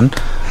Juja one,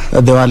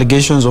 there were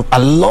allegations of a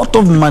lot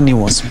of money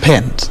was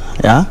spent,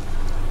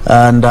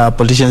 and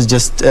politicians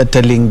just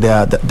telling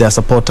their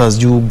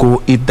supporters, you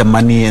go eat the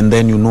money and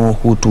then you know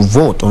who to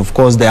vote. Of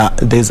course,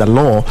 there's a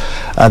law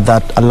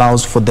that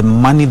allows for the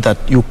money that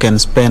you can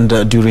spend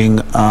during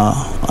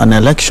an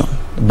election,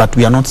 but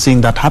we are not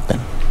seeing that happen.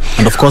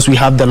 And of course, we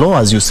have the law,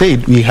 as you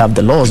said, we have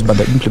the laws, but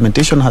the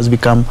implementation has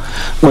become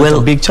quite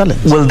a big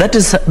challenge. Well, that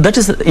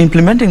is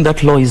implementing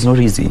that law is not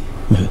easy,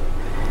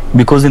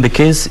 because in the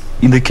case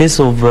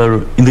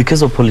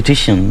of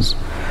politicians,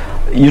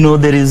 you know,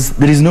 there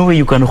is no way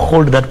you can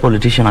hold that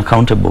politician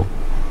accountable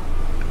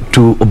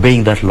to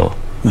obeying that law,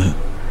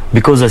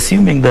 because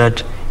assuming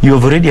that you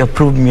have already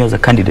approved me as a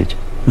candidate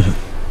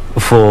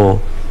for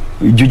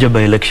Juja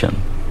by-election,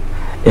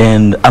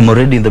 and I'm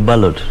already in the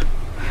ballot,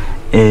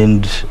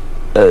 and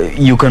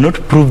you cannot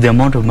prove the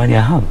amount of money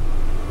I have.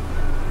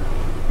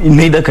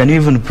 Neither can you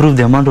even prove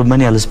the amount of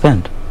money I'll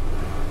spend,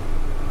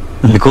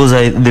 because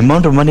the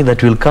amount of money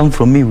that will come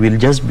from me will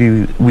just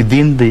be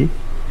within the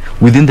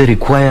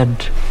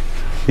required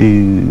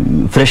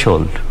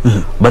threshold,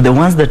 but the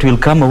ones that will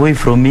come away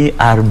from me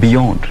are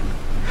beyond.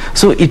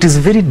 So it is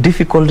very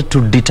difficult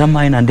to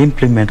determine and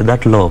implement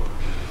that law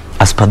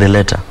as per the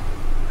letter.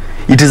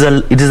 It is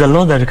a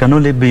law that can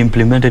only be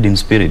implemented in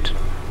spirit,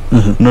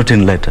 not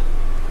in letter.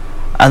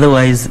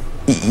 Otherwise,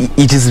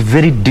 it is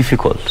very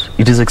difficult.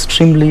 It is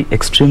extremely,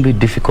 extremely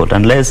difficult.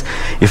 Unless,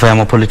 if I am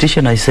a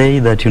politician, I say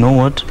that, you know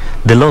what,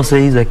 the law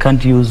says I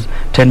can't use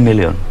 10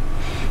 million.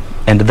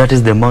 And that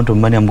is the amount of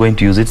money I'm going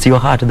to use. It's your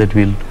heart that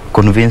will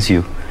convince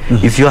you.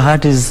 If your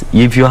heart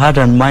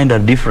and mind are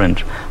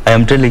different, I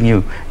am telling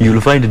you, you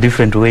will find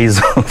different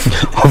ways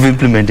of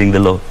implementing the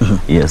law.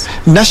 Yes.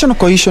 National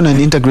Cohesion and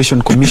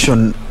Integration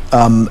Commission,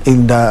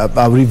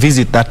 I'll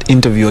revisit that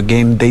interview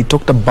again. They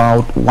talked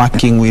about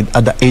working with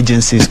other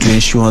agencies to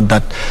ensure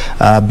that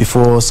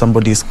before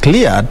somebody is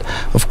cleared,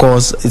 of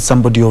course, it's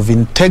somebody of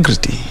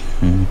integrity.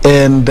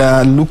 And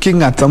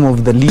looking at some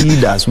of the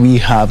leaders we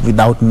have,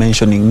 without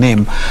mentioning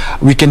name,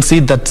 we can see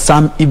that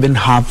some even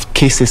have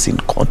cases in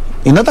court.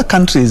 In other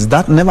countries,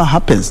 that never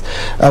happens.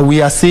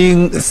 We are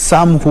seeing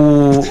some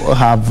who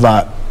have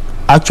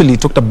actually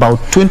talked about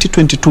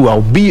 2022,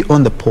 I'll be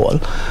on the poll.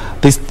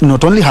 They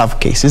not only have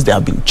cases, they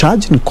have been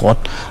charged in court,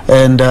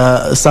 and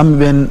some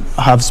even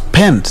have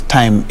spent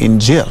time in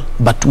jail.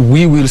 But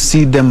we will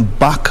see them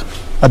back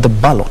at the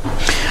ballot.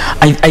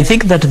 I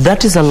think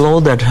that is a law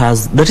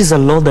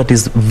that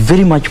is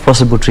very much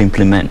possible to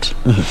implement,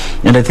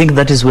 and I think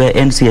that is where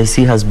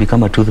NCIC has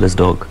become a toothless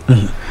dog,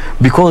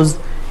 because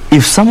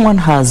if someone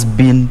has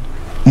been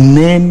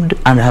named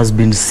and has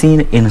been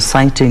seen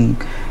inciting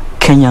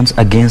Kenyans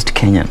against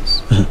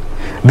Kenyans,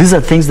 these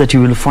are things that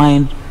you will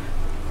find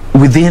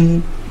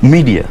within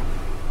media,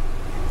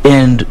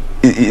 and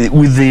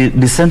with the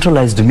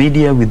decentralized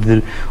media, with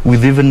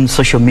even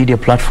social media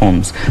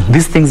platforms,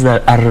 these things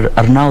that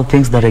are now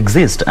things that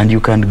exist, and you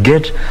can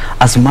get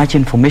as much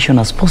information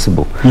as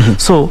possible.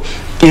 So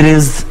it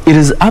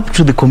is up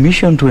to the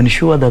commission to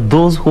ensure that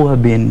those who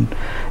have been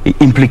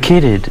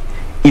implicated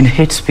in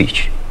hate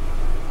speech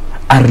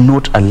are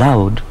not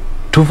allowed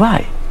to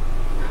vie.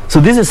 So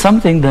this is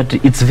something that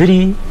it's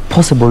very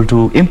possible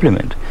to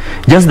implement.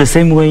 Just the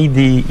same way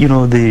the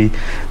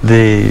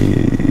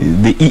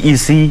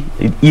EEC,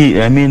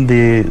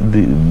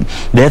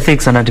 the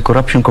Ethics and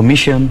Anti-Corruption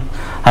Commission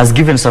has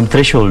given some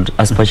threshold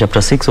as per Chapter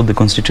 6 of the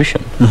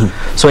Constitution.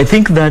 So I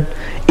think that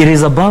it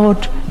is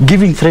about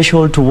giving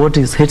threshold to what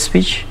is hate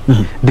speech,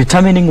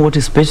 determining what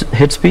is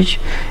hate speech,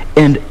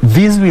 and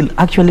this will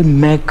actually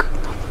make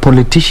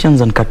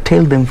politicians and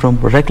curtail them from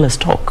reckless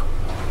talk.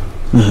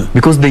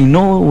 Because they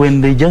know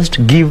when they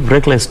just give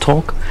reckless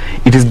talk,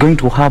 it is going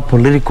to have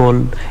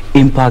political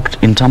impact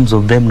in terms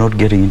of them not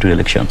getting into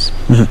elections.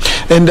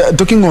 And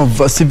talking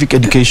of civic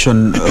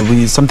education,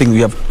 something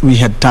we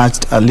had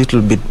touched a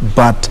little bit,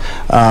 but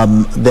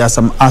there are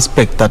some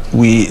aspects that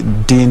we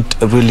didn't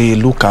really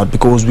look at,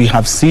 because we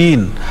have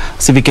seen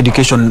civic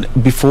education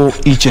before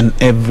each and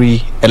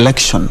every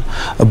election,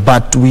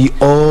 but we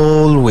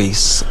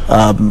always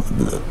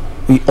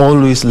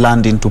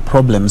land into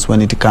problems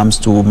when it comes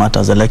to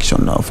matters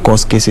election. Of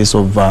course, cases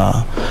of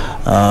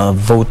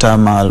voter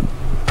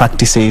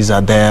malpractices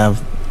are there,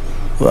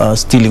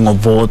 stealing of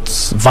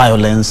votes,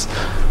 violence.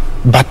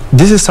 But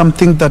this is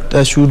something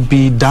that should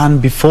be done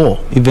before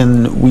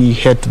even we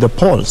head to the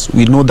polls.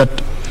 We know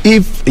that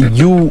if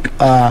you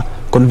are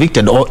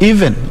convicted or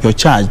even you're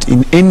charged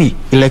in any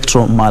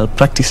electoral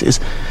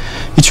malpractices,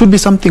 it should be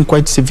something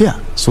quite severe,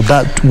 so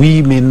that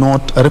we may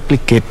not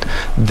replicate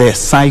the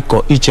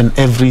cycle each and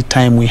every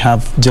time we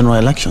have general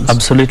elections.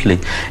 Absolutely.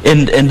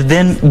 And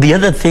then the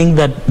other thing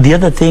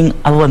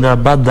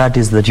about that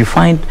is that you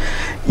find,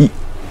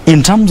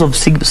 in terms of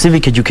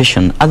civic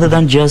education, other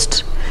than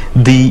just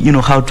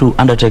how to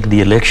undertake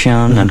the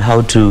election and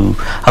how to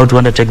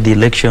undertake the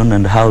election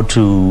and how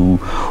to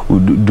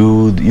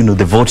do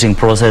the voting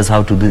process,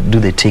 how to do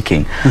the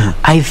ticking,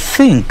 I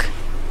think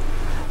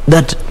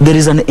that there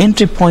is an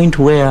entry point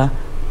where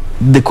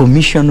the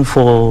commission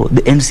for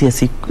the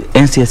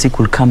NCIC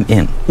could come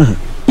in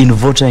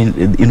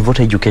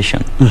voter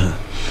education.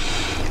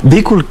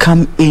 they could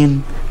come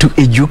in to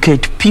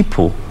educate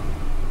people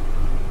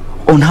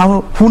on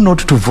who not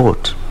to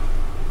vote,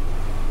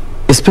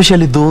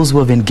 especially those who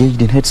have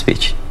engaged in hate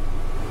speech.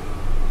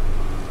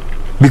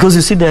 Because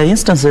you see, there are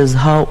instances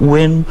how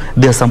when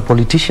there are some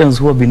politicians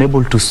who have been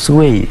able to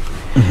sway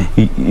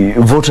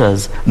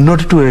voters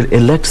not to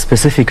elect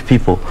specific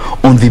people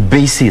on the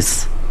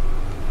basis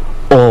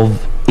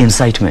of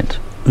incitement.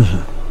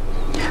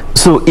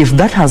 So if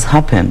that has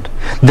happened,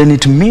 then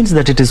it means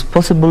that it is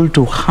possible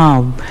to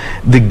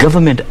have the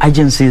government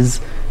agencies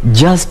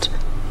just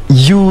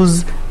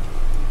use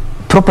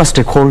proper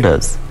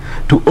stakeholders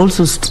to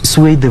also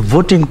sway the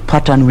voting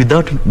pattern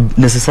without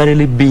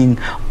necessarily being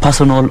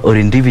personal or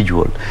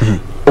individual.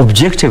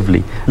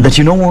 Objectively, that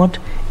you know what,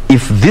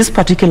 if this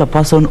particular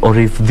person or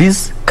if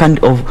this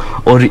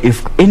or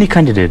if any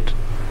candidate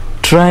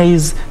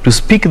tries to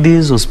speak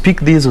this or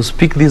speak this or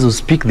speak this or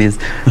speak this,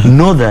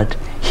 know that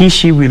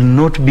she will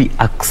not be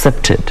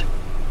accepted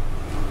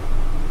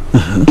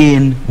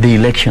in the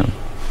election.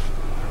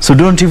 So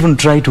don't even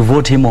try to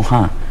vote him or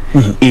her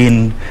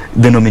in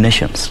the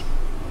nominations.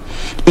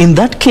 In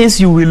that case,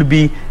 you will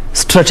be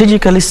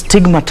strategically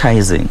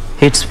stigmatizing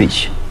hate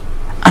speech.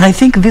 And I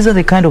think these are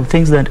the kind of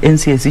things that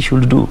NCIC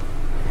should do,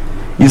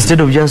 instead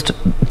of just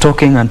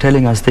talking and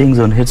telling us things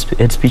on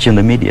hate speech in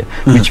the media,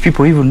 which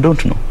people even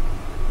don't know.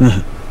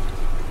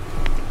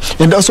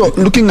 And also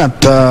looking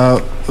at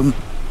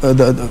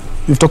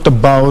you've talked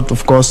about,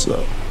 of course,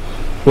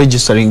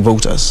 registering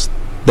voters,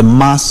 the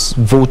mass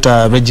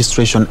voter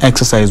registration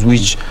exercise,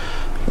 which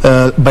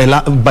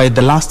by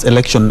the last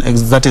election,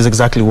 that is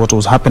exactly what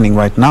was happening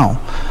right now,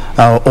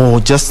 or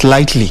just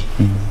slightly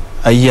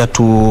a year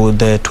to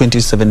the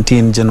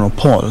 2017 general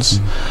polls.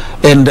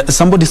 And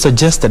somebody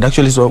suggested,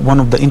 actually, so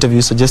one of the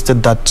interviews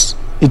suggested that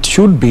it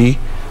should be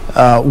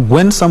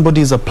when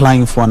somebody is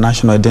applying for a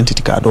national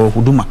identity card or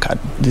Huduma card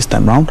this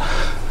time around,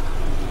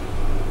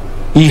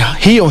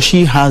 he or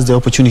she has the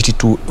opportunity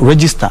to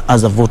register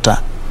as a voter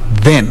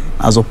then,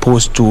 as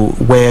opposed to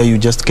where you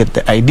just get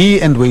the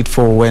ID and wait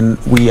for when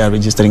we are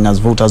registering as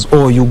voters,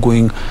 or you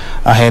going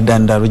ahead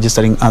and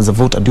registering as a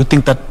voter. Do you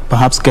think that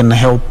perhaps can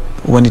help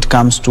when it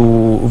comes to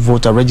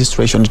voter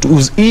registration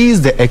to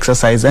ease the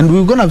exercise? And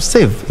we're going to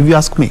save, if you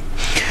ask me.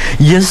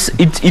 Yes,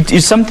 it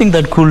is something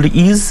that could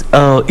ease.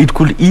 It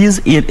could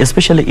ease it,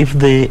 especially if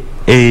the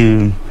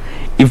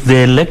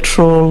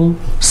electoral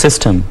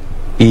system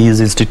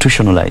is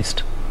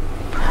institutionalized.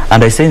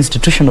 And I say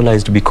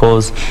institutionalized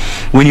because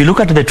when you look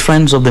at the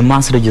trends of the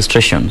mass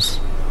registrations,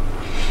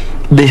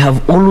 they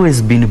have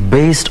always been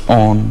based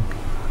on,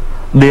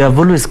 they have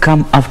always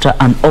come after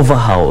an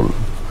overhaul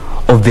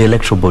of the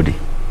electoral body.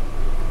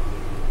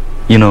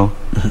 You know,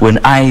 when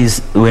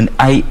ECK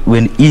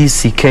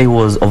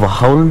was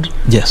overhauled,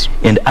 yes,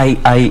 and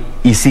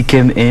IEC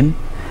came in,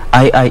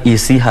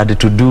 IEC had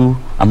to do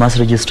a mass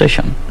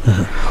registration.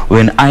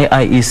 When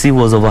IEC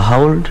was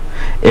overhauled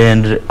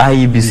and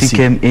IEBC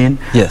came in,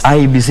 yes,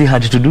 IEBC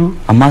had to do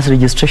a mass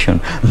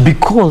registration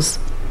because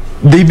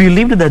they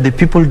believed that the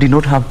people did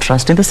not have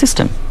trust in the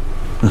system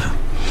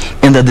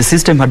and that the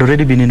system had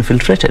already been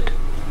infiltrated.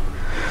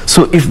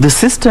 So if the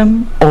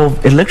system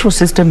of electoral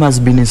system has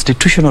been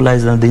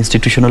institutionalized and the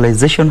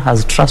institutionalization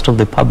has trust of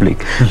the public,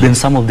 then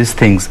some of these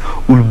things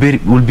will be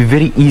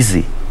very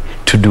easy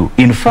to do.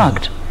 In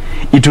fact,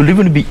 it will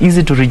even be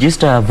easy to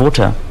register a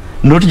voter,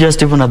 not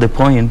just even at the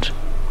point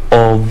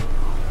of,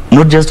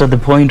 not just at the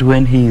point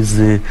when he is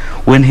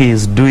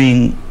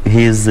doing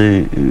his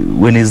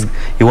when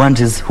he wants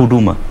his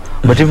huduma,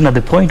 but even at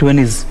the point when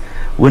he's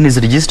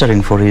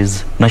registering for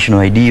his national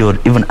ID or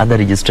even other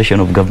registration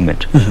of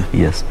government.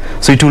 Yes,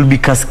 so it will be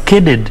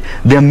cascaded.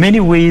 There are many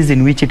ways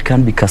in which it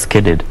can be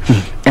cascaded,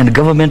 and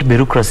government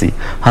bureaucracy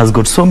has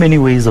got so many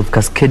ways of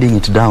cascading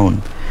it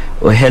down,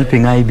 or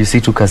helping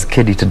IEBC to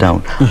cascade it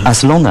down,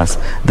 as long as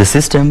the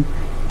system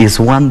is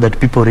one that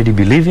people already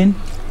believe in,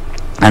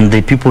 and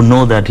the people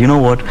know that, you know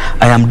what,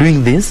 I am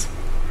doing this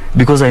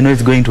because I know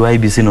it's going to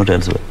IEBC, not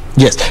elsewhere.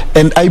 Yes,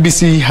 and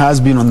IEBC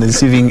has been on the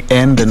receiving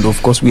end, and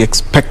of course we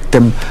expect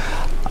them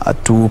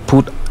to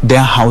put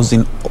their house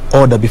in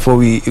order before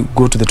we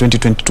go to the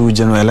 2022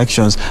 general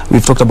elections.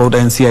 We've talked about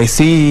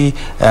NCIC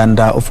and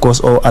of course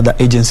all other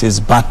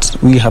agencies, but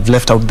we have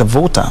left out the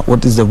voter.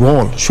 What is the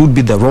role? Should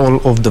be the role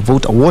of the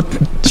voter. What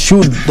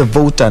should the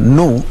voter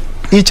know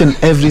each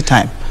and every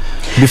time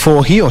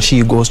before he or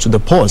she goes to the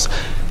polls?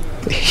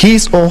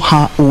 His or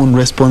her own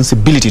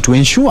responsibility to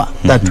ensure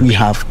that we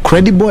have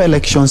credible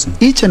elections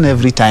each and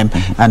every time,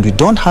 and we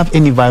don't have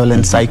any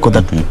violent cycle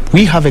that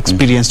we have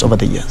experienced over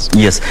the years.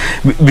 Yes.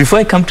 Before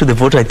I come to the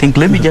vote, I think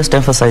let me just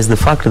emphasize the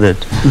fact that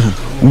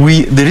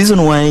the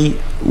reason why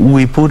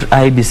we put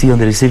IEBC on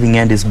the receiving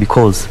end is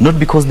because, not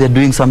because they're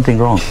doing something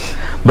wrong,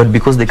 but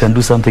because they can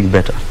do something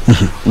better.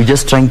 We're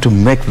just trying to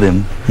make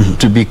them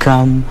to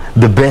become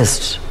the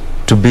best,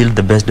 to build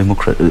the best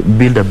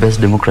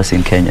democracy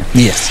in Kenya.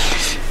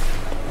 Yes.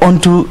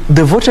 Onto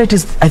the voter,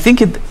 I think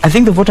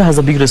the voter has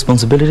a big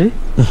responsibility,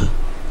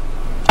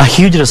 a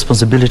huge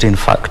responsibility, in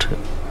fact,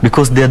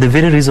 because they are the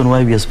very reason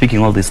why we are speaking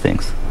all these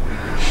things.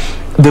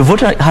 the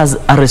voter has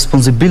a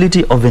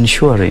responsibility of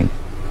ensuring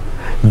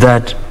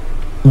that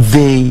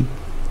they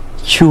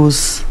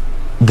choose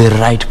the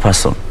right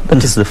person.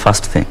 That is the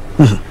first thing.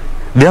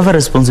 They have a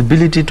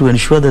responsibility to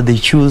ensure that they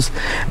choose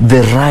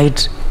the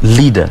right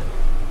leader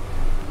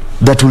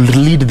that will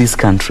lead this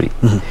country,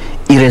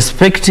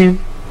 irrespective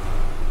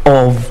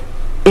of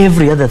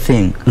every other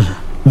thing.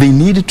 They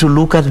need to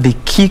look at the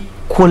key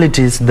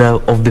qualities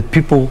of the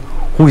people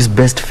who is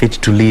best fit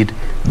to lead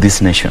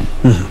this nation.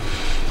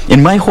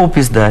 And my hope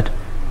is that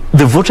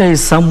the voter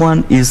is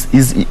someone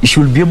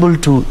should be able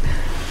to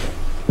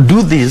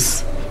do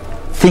this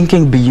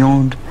thinking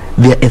beyond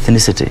their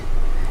ethnicity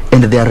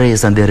and their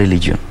race and their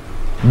religion.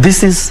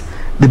 This is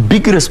the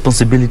big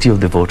responsibility of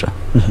the voter.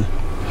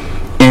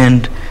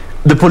 And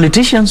the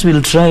politicians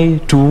will try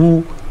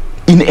to,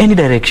 in any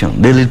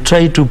direction, they will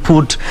try to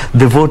put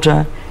the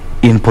voter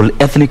in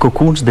ethnic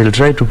cocoons, they'll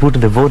try to put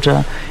the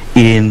voter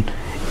in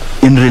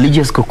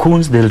religious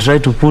cocoons, they'll try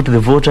to put the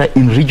voter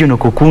in regional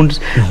cocoons.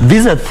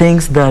 These are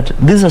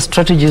these are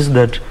strategies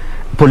that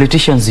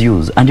politicians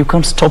use, and you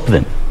can't stop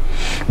them.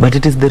 But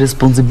it is the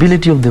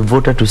responsibility of the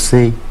voter to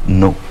say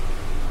no.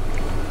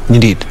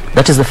 Indeed.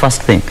 That is the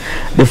first thing.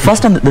 The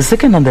first and the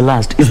second and the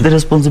last is the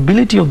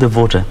responsibility of the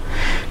voter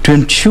to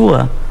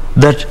ensure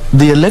that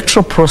the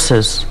electoral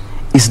process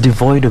is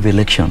devoid of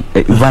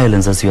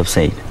violence, as you have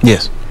said.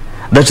 Yes.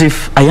 That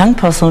if a young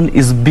person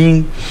is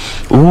being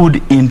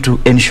wooed into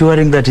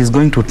ensuring that he's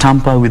going to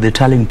tamper with the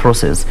tallying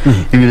process,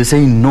 he will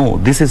say, no,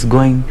 this is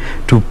going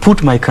to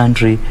put my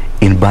country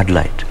in bad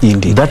light.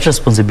 Indeed. That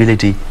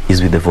responsibility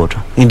is with the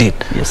voter. Indeed.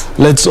 Yes.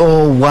 Let's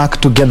all work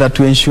together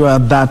to ensure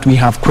that we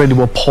have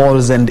credible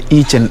polls, and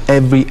each and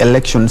every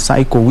election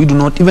cycle we do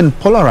not even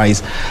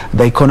polarize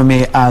the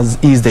economy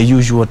as is the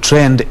usual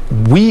trend.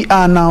 We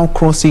are now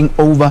crossing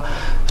over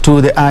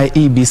to the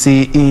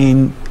IEBC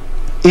in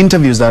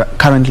interviews that are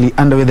currently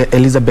underway. The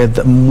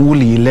Elizabeth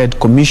Muli-led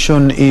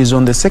commission is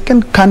on the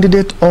second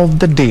candidate of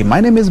the day.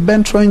 My name is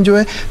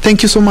Njue.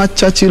 Thank you so much,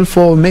 Churchill,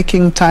 for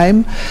making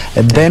time.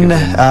 And then,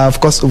 of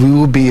course, we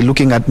will be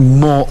looking at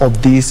more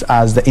of these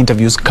as the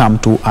interviews come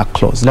to a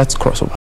close. Let's cross over.